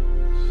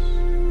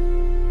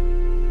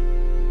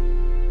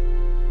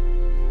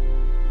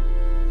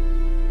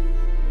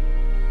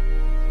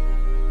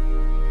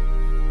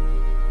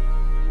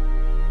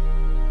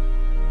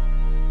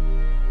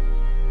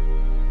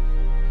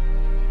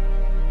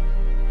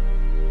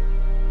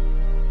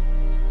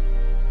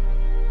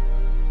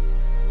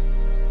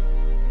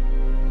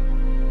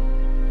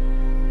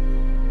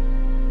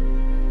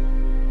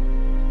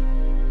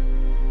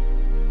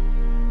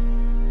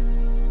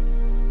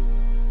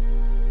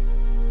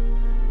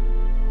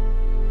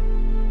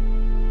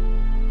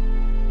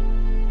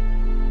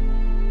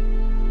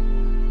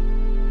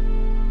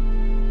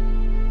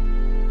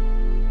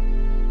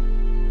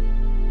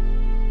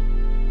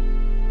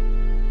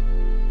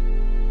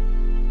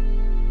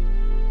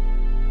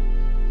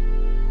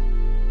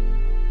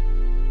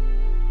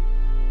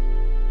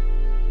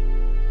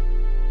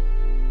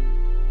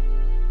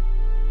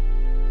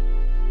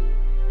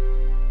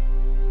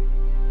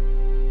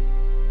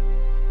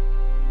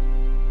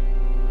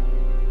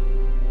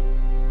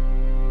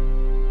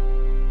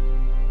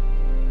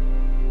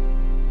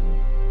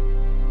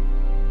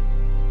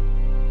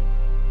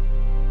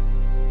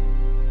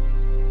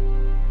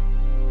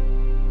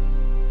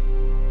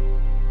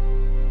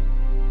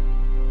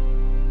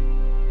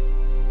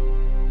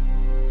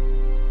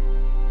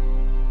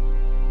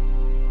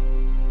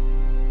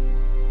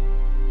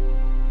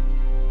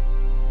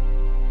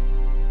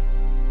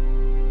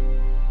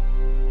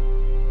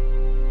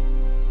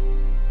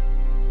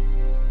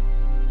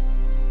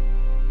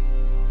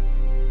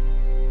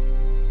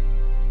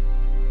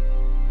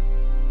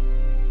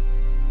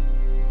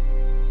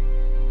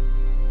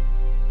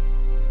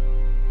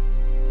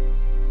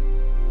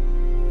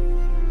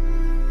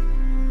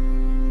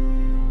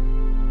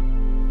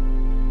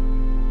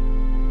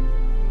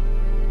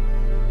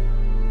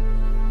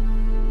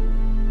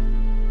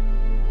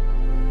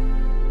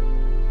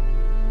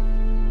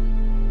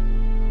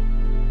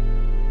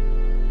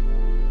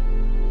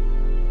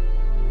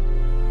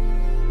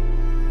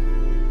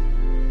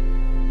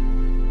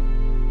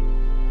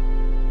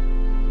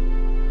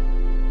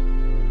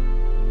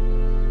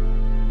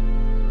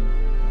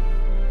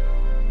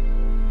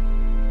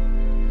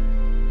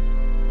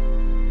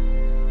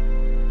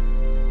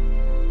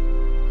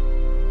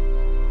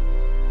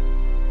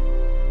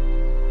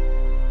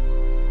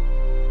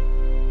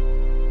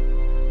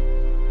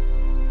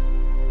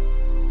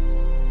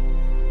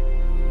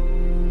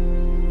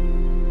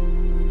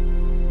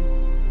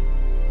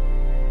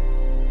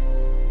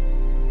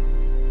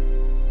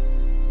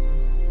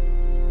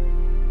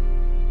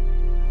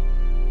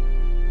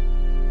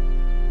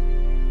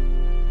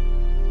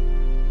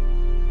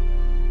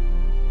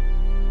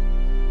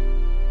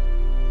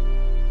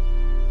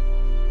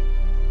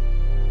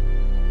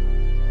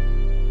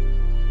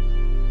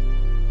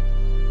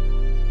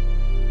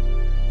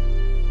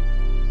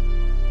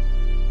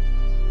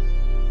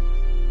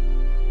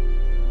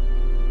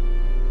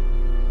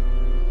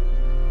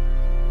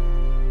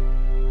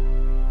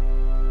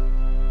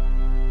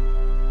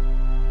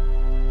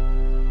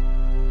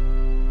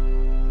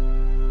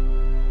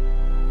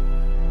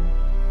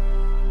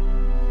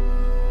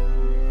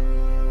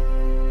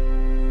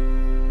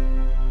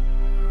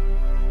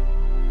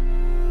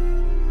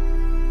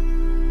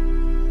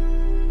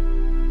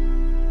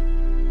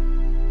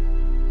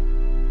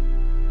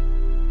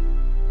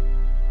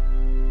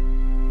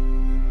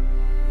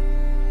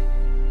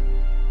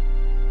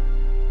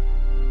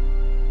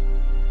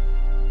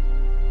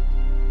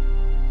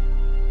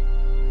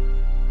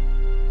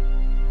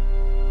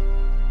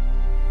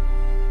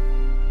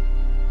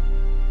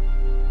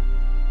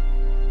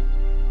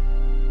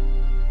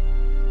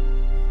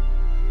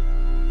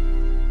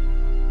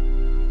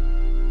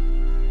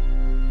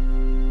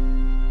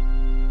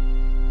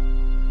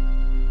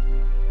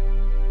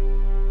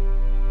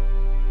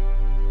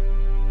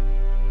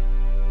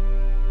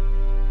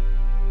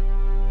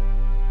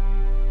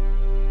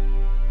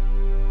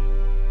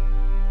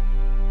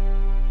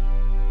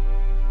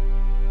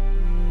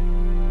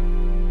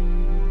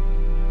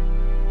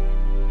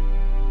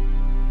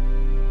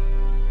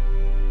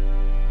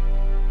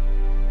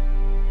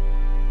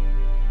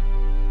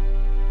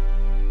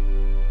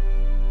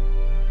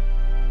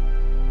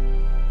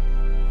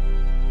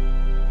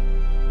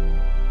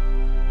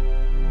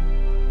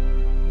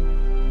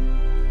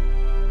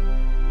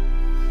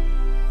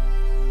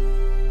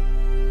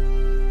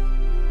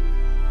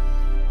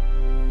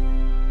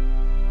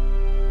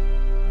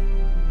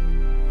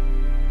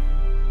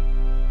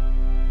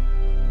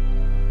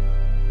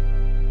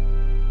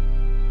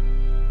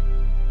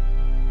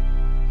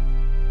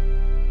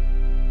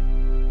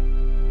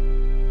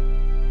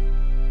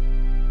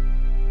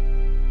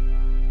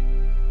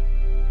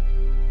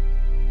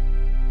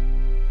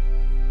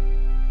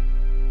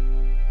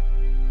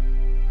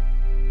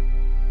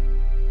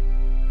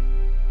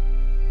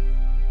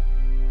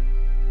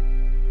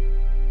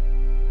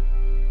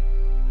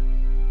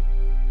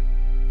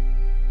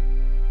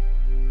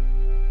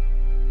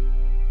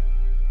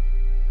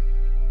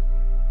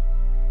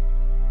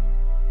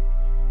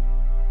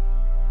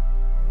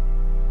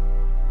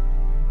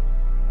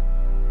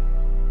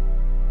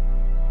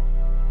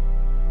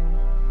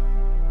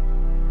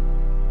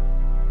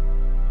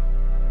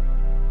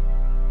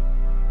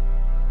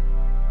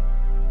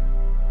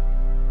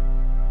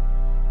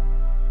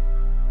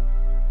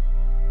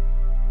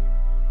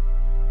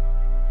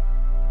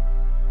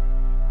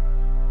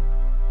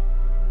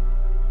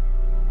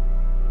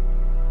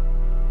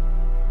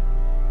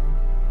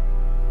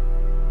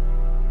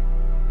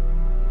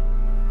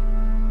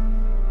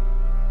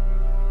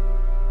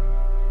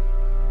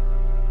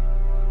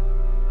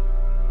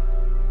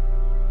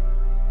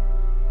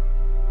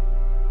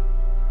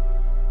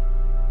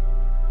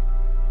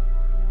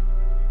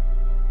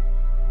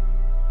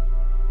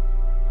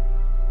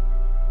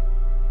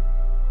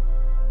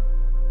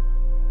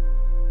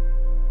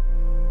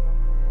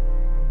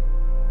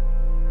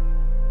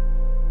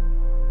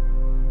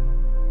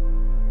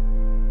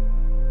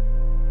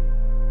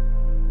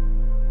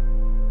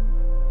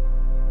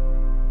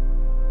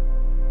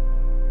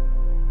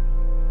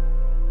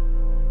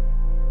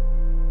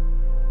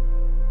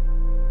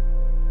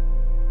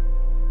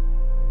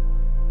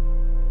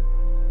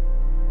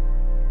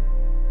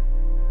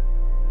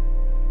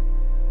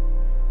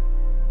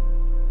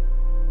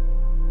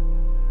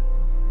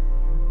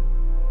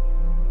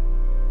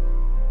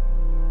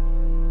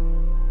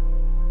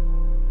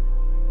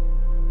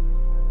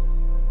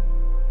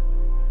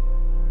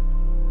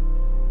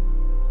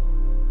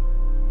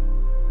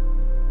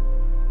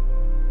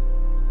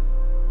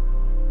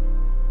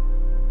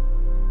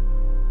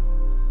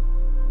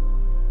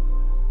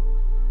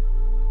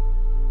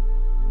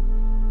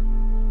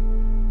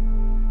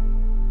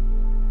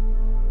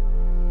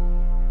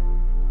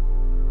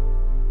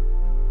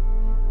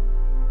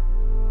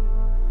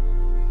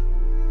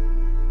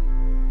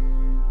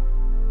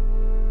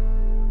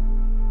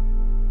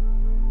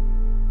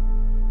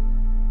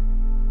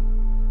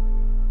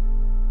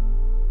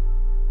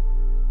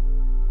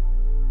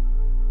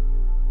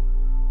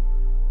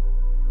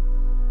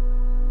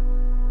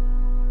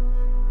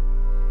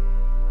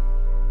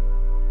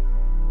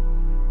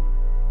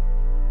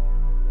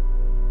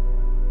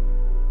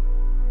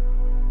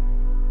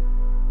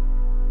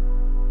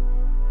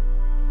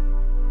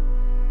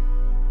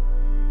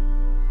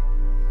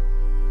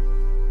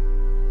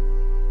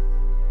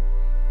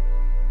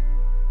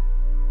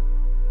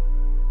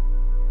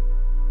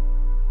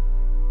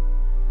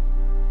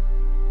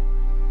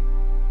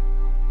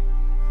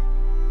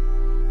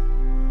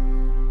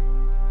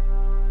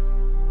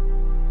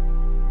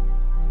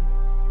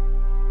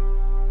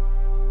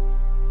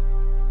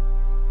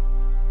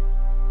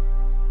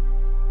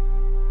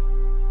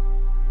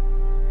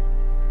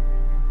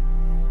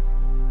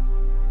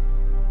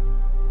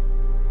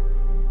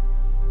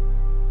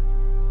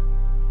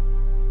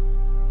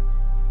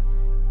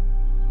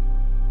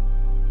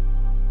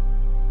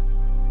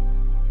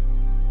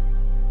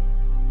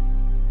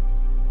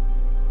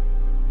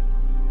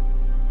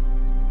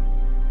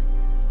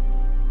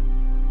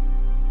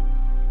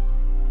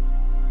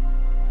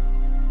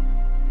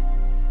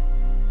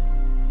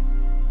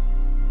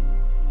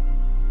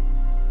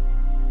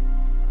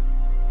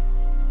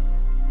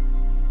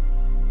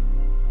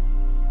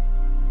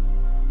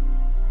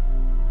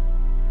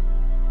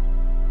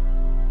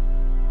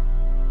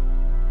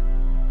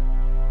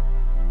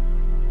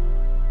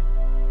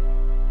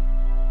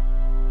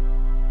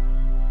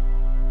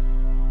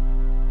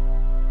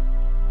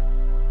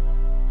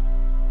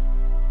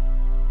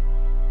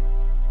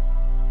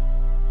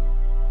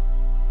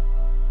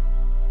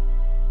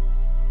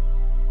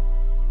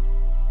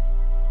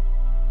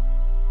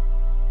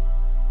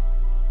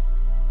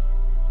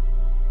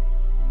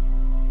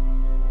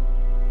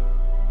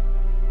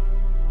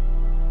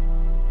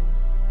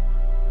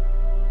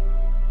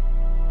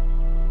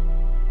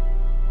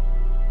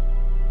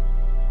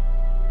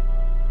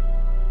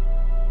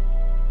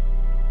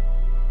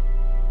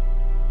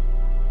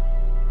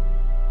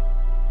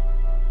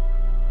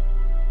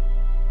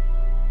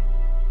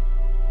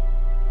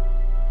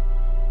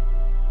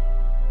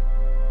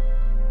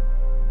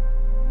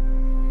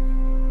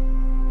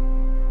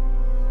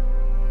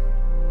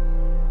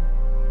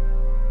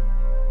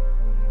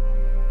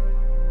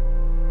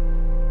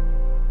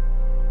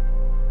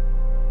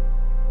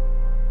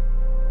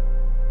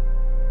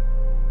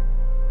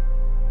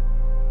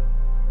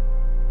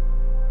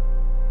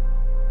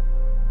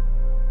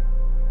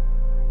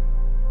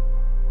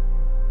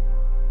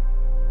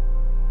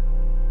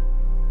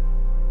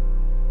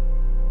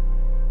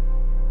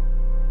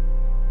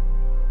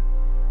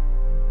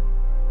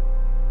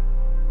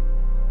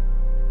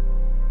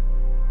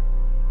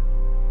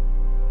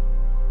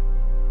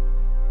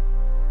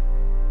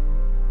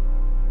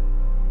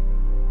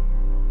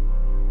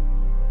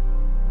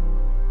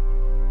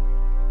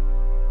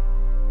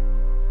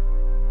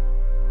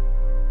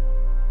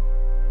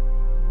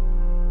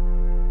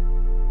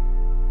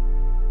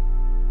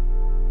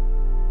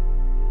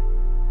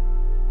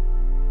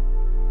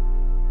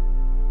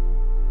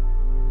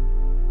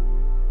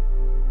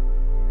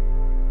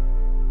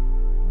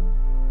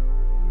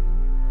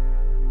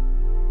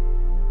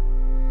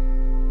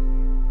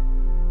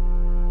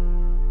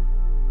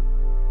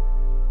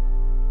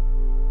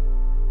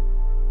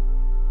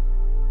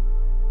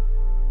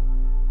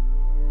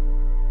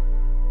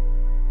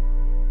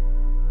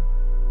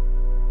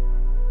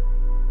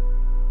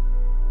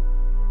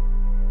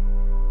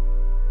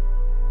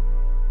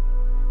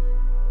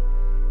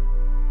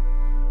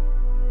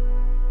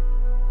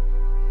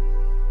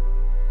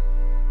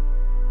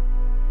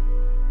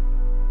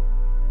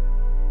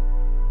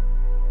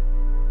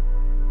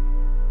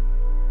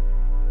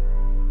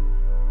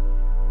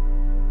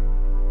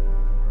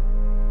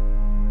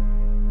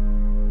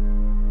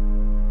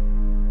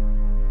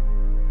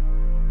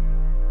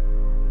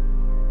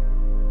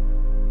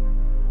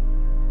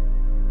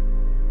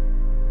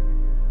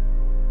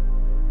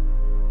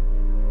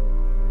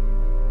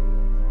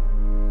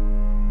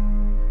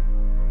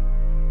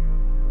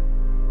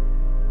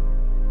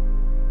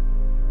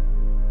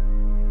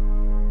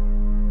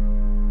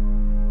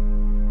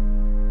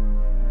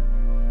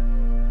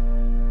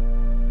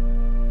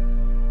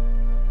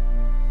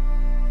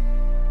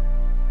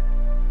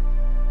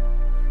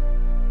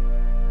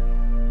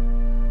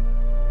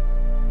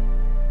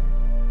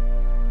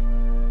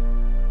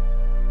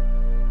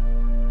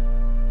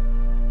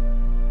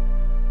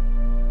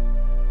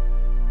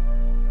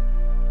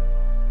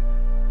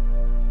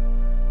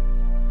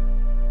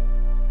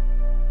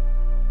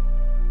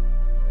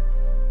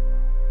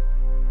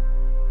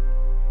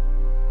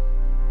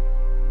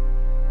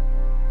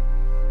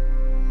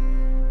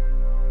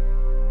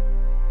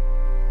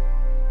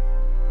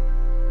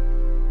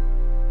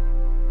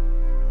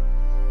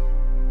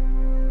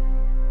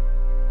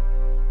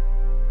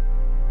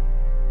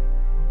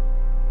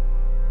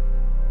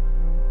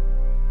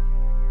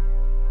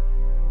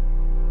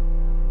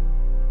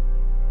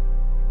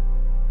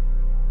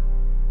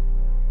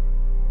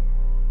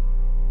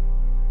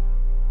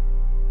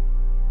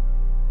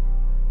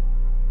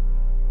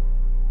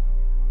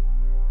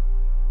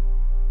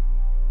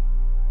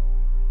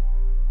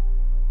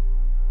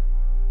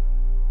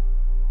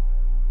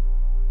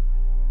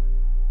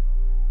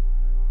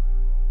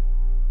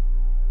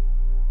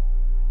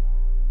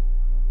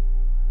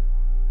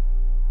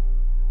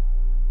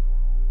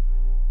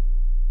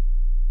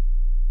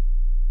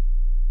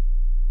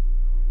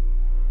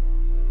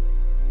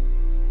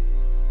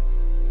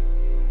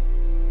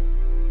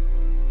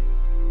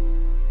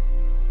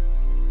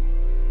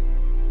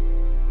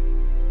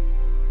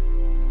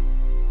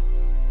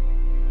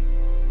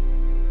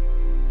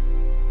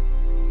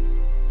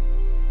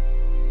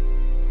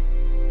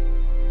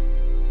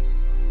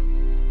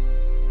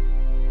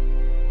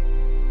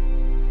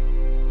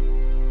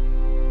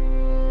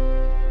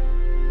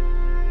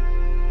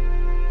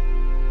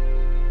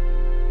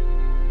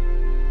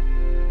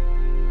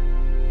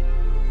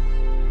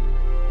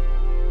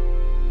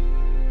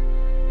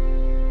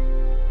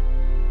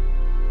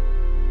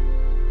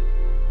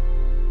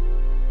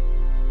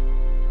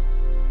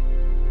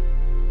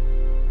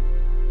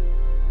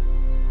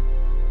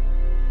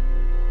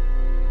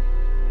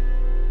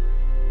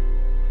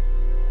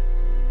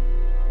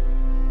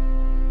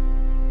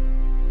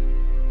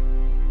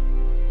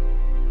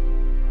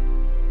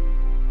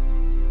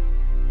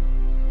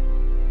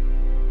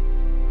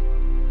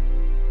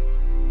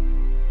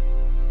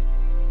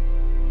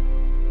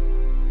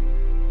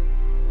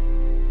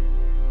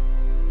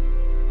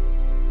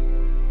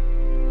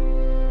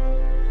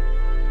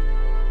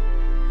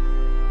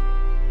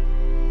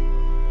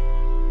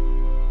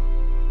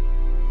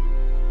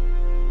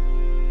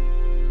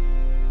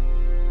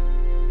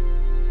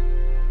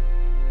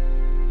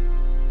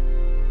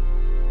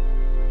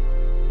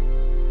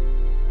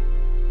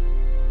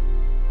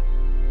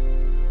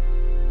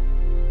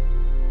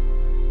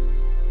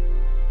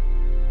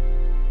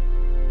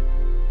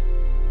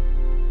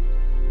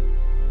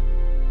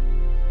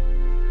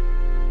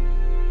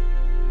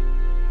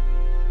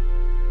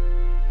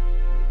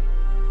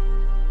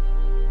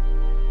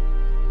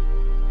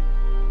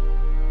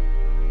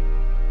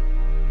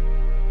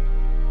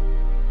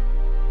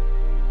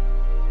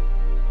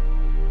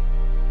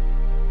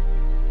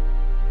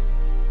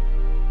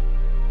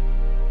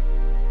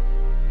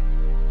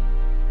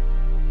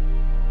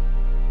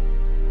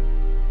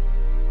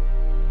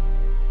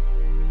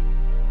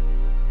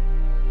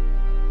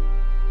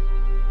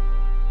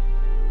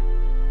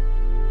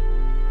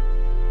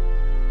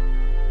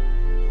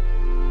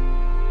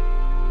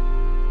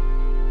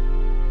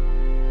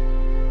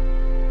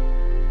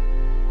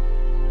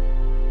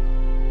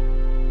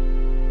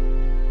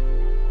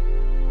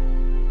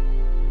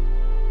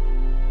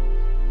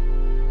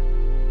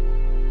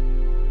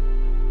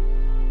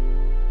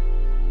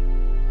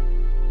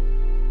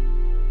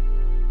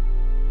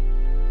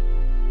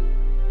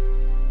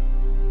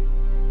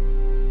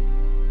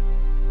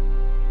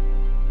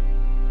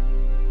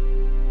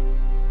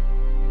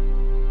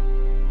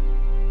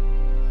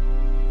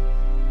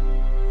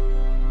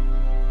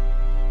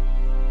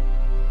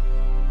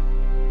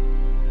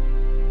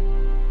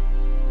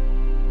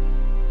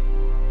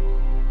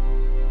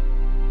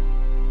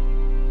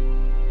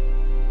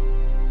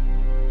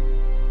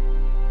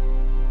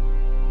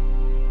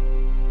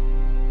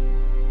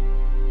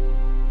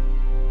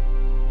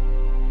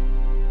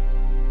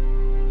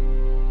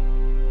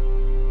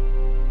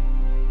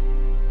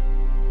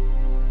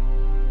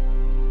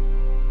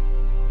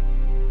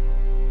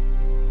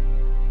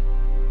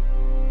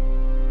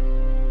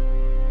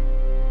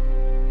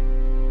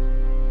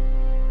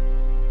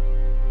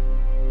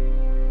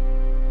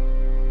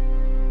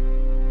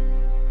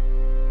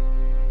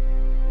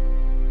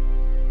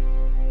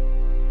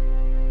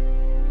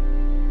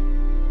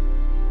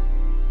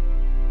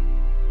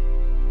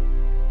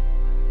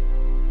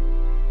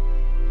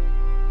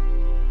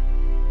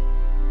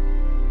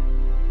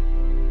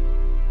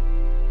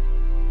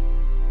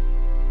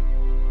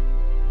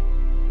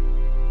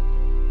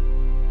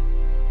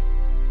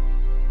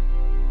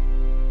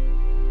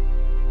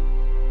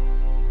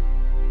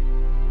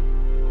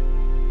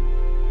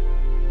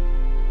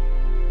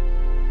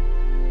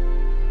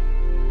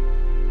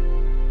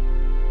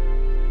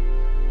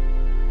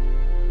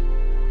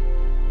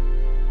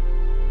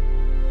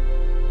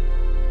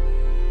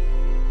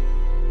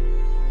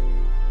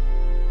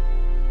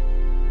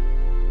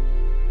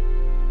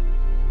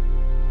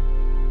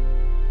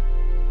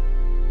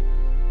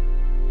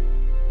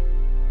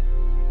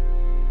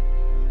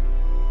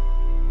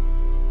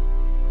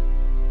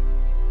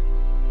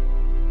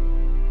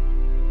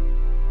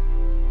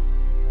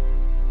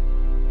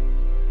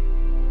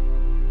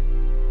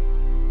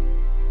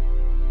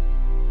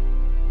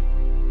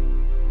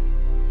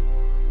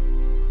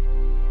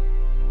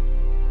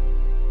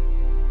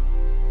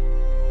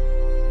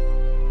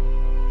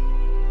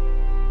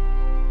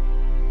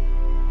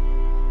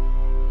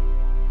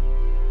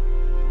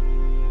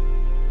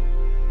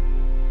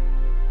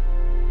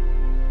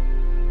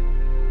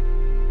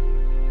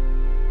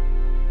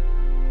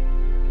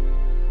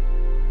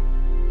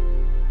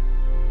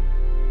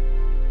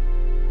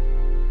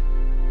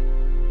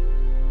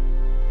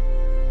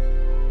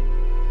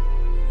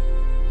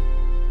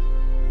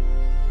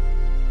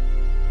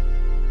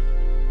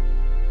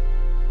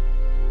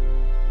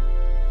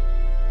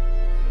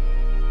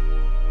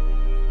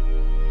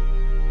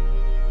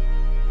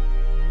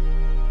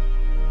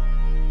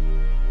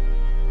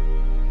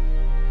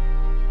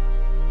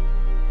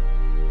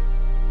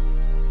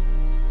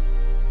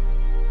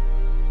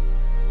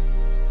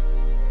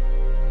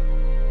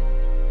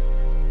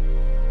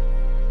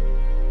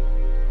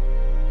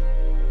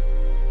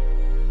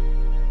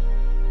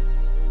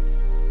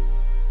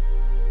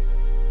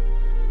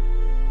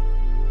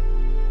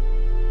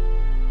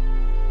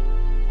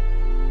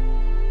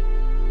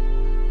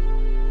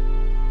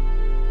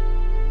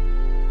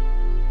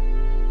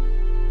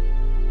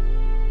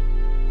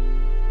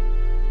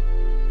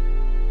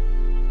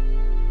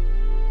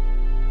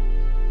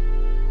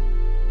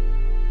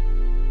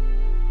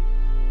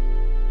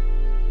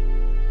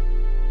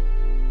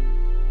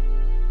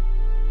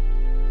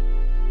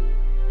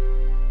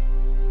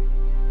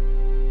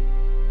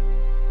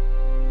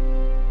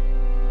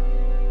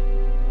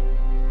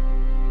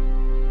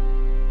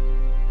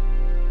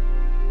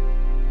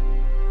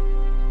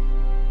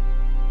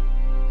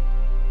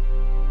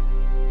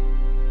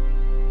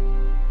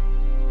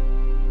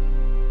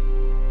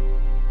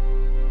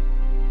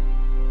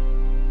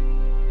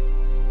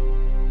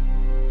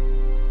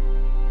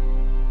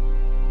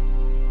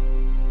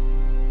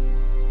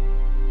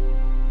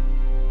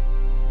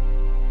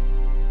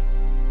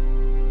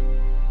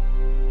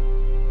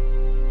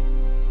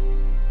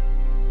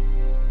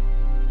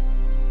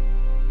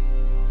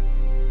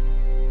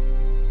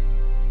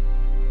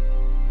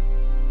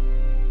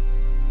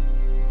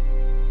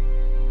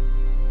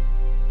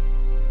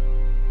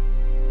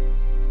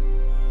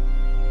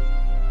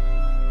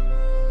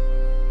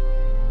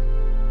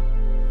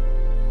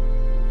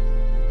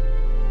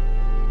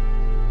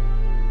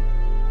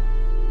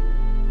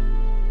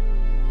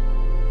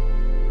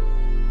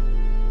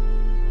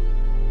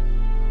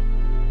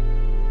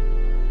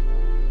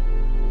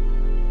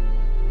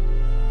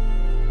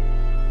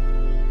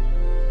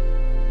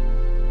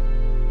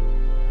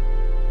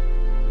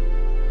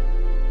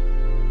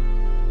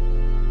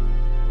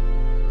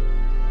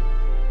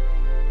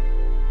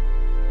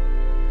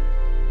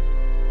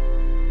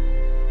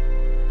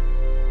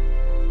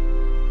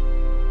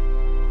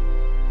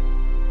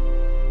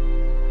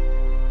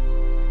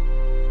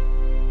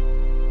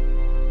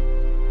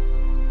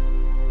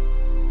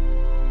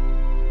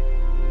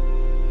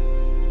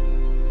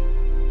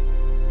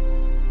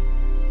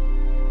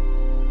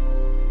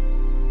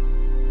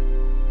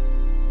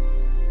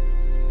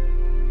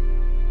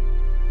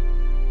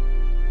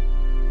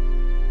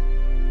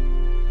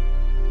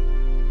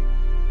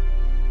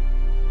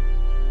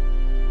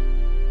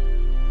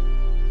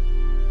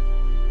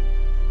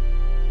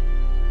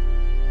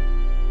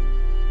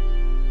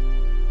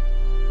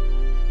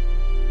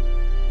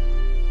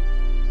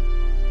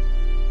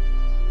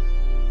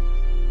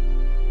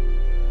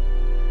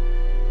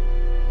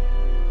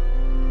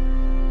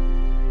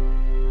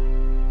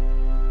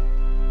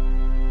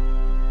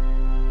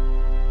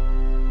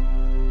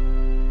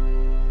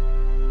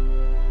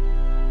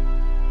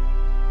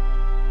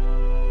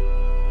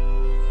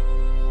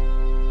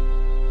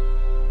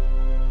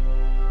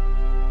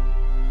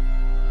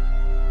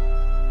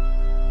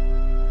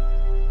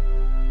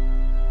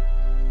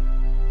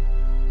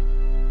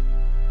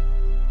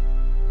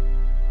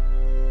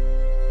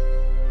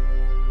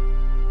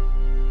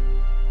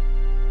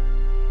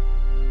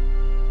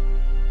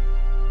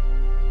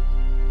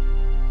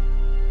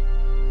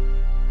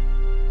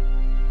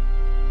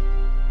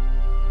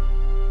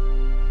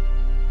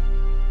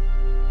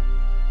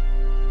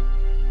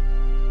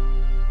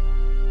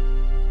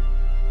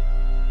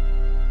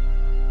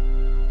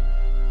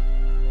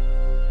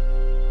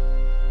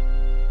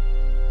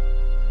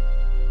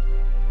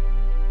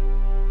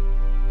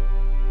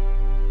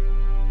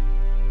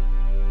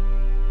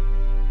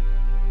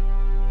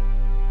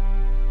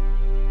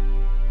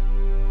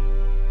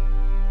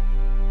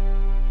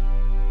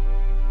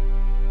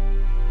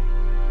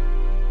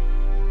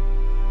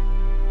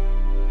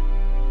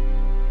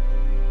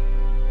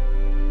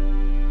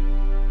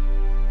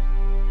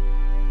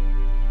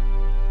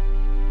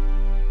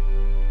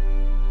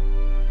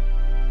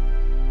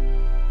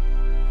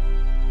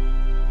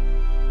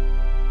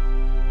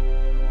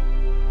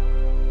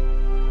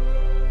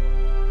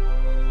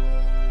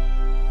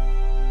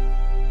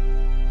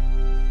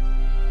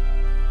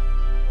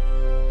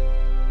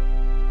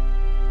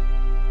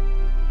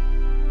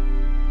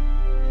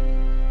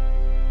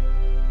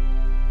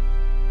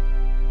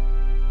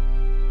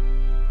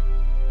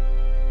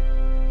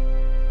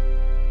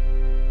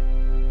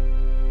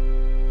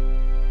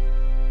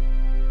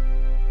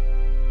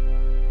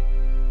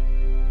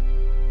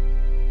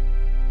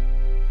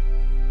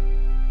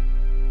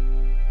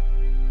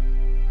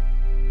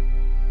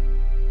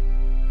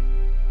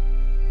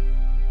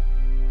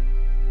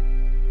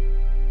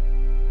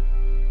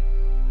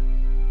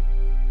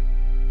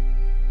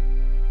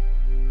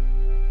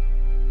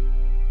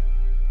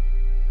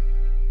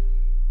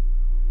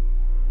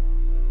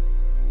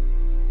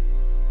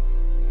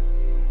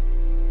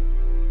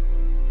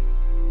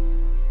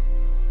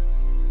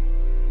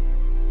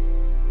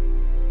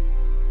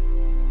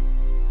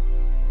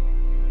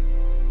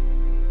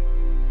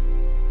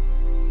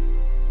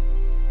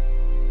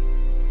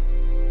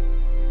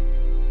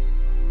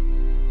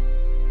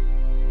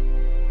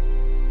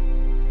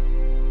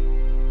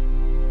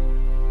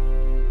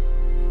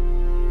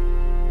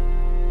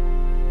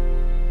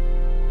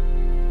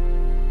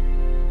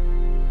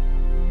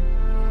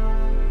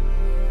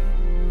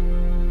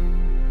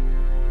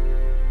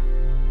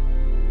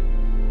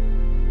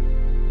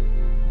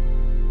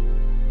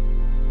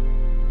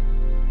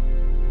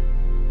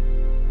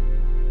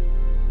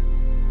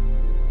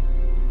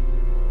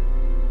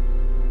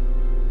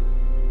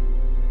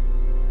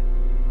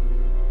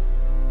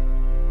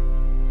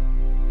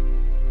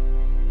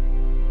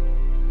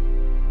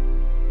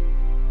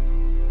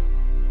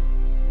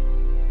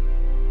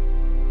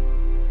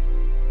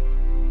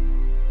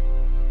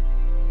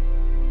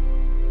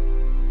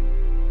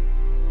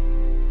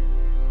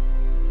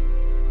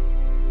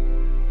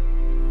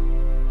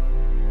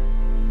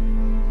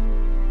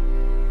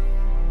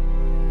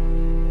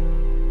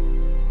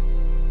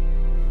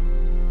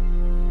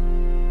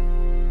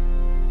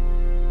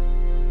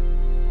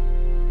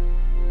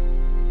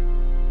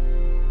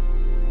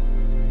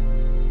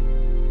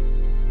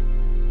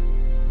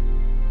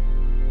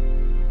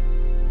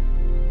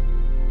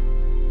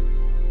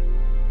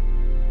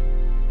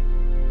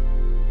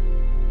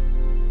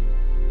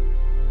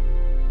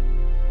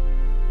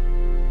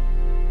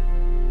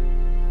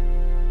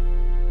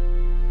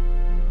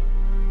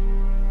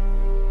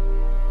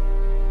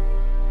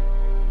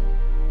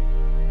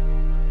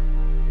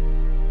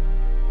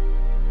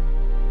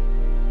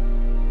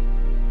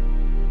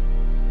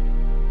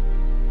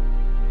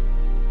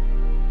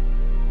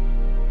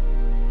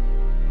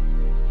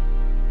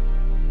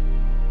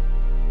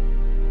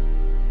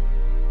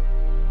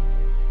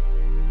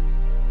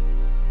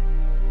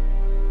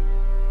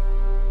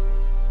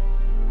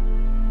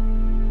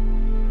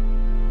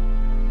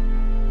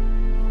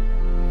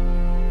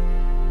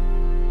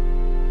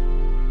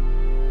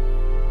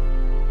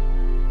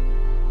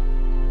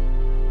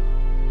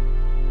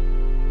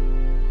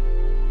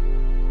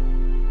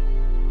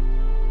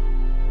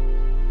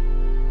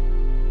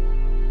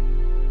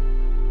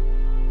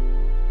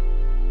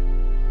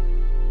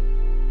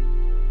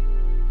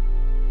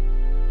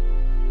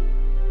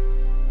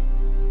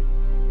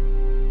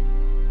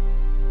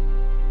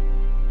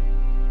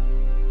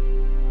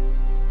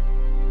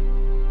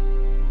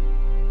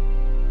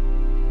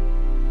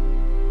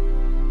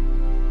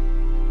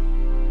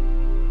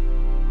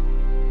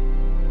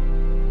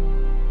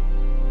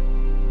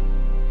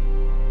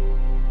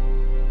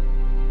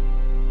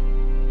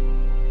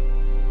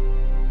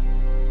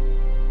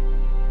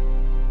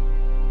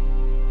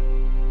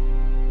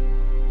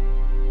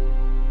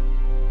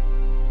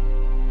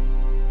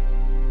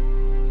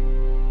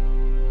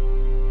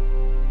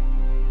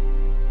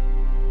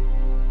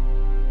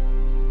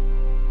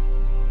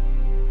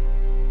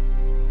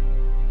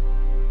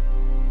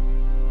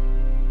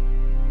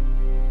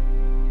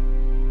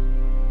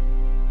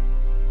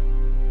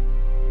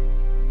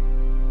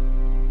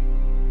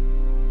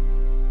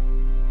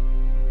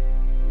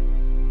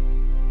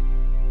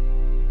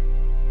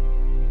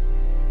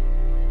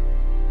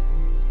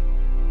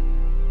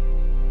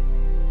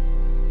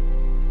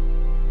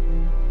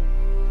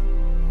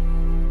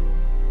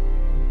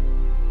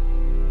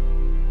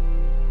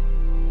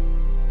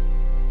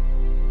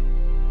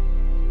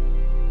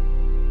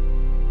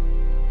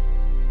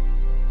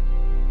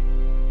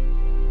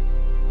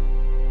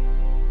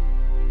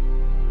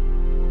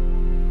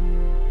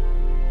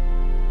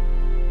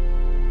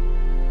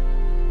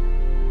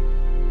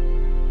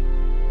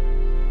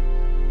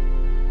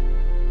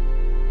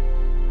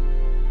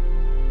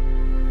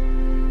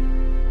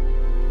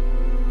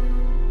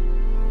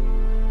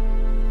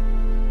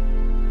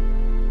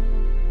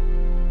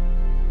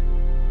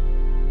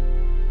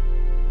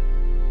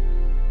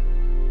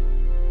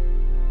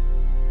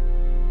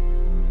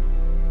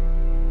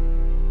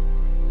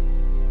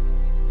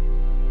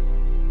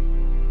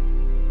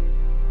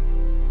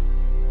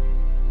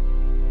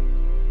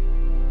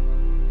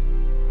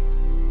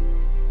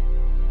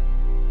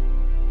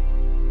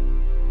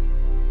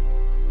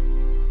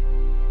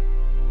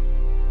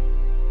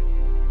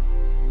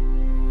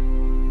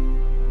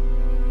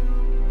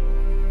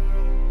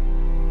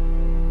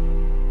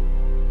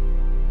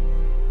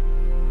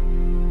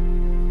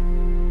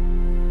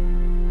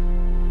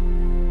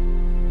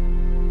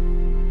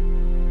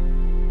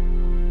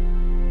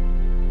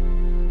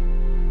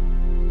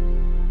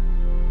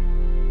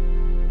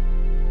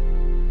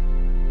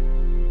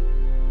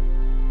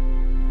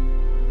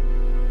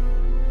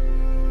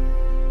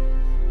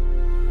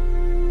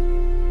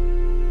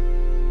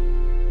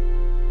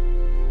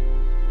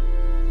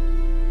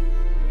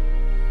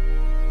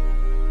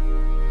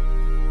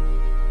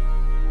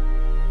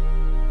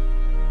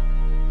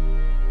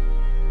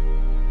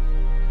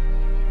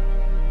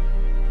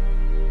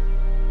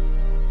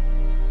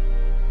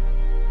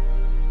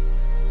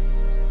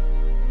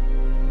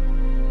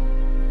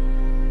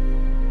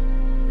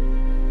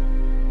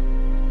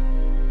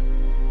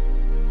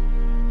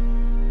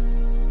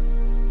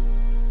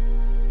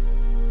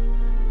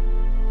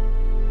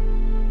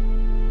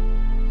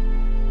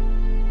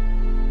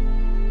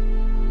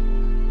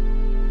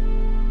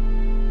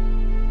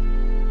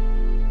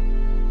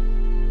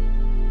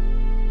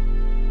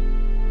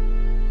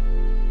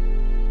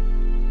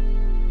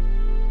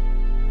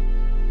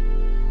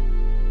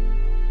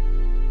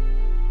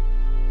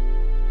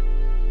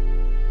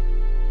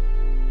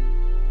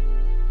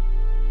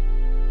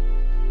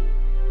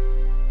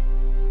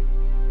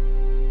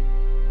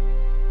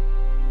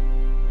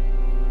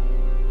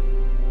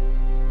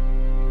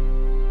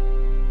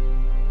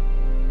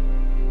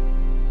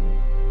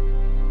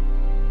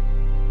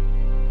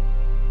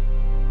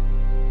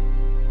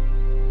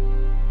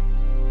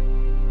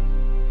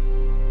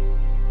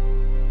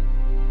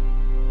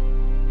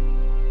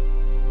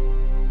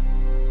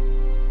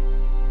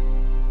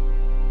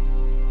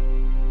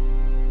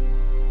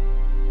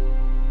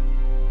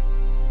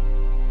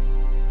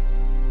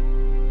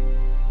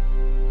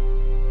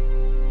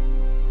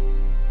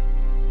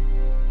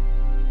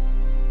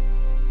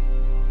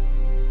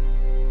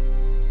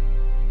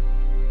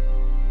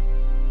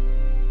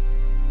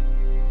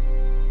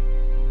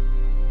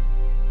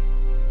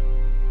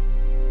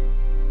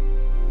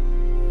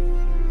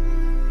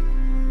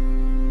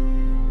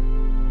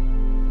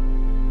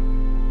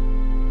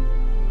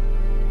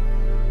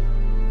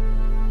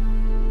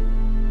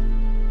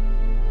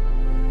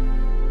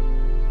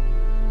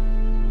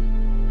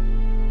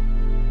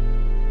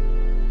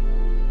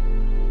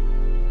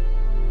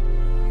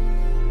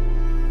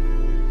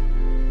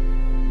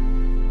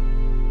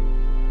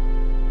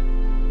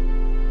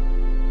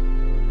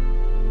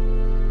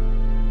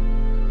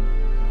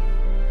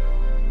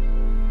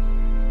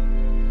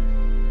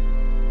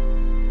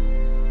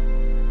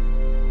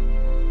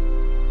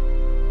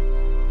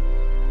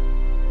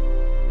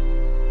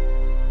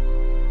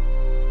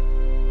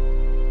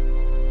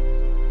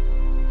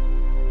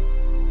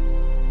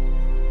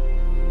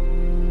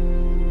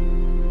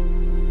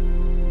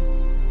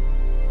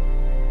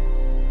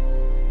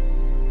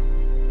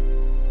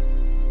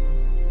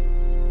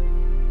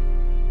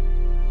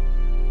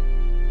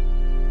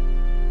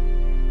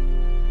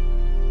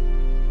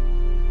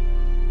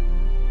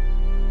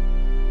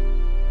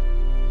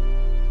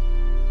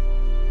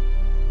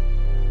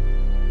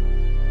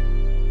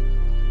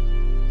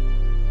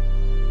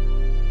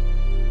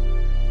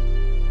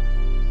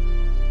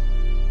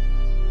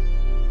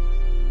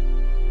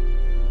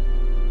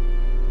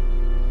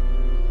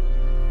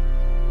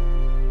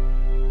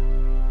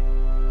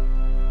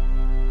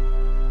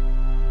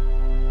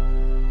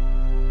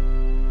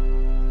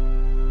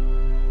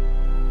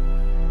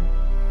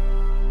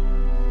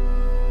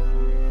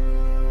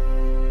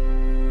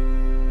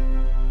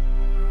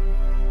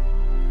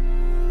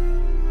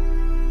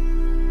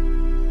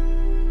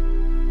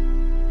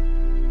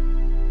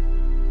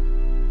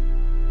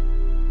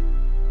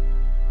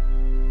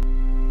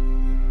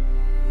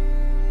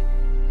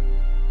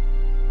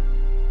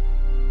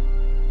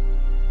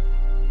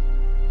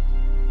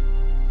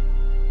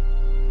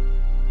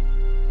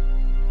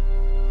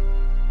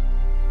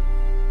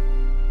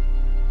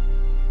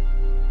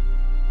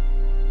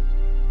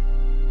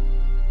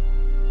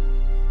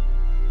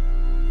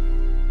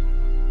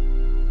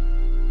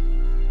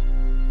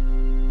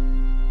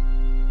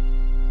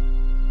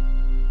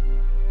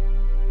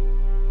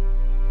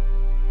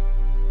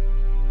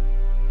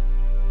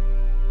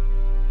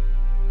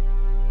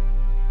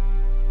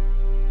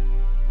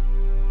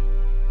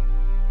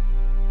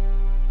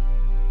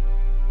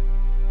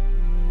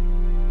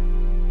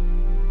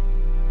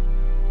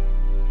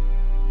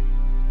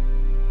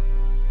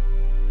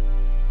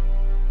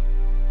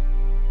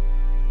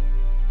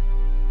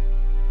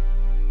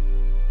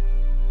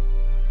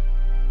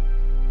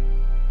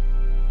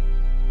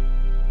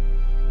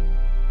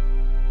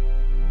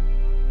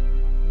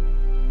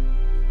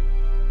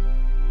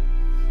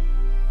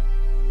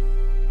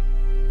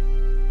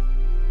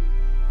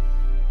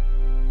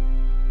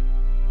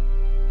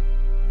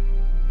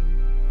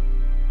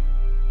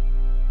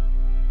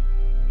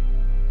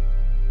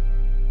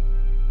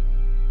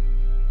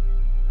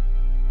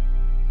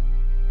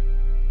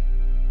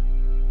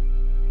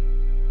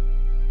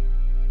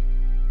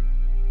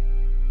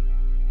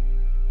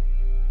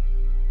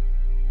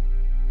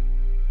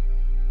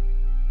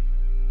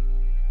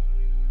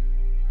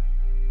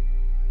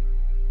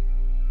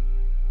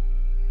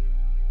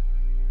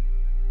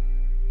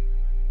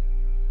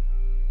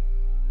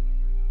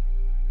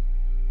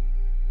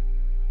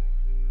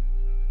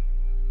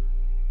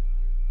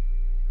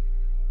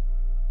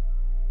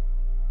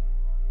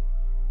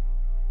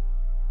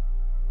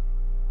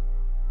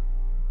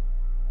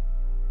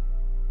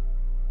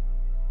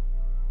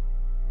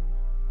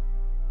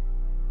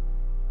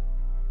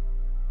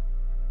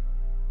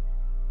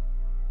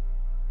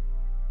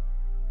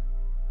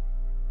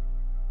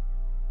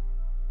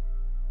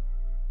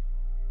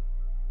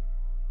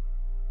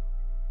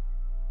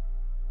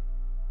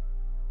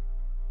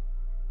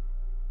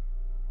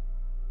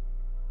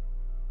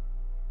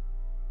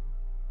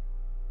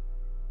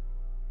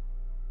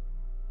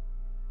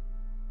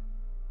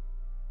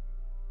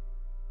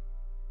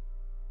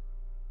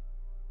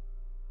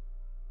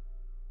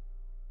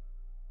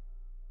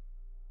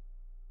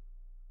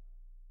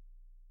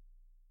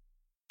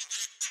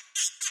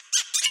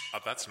 a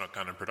That's Not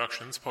Canon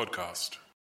Productions podcast.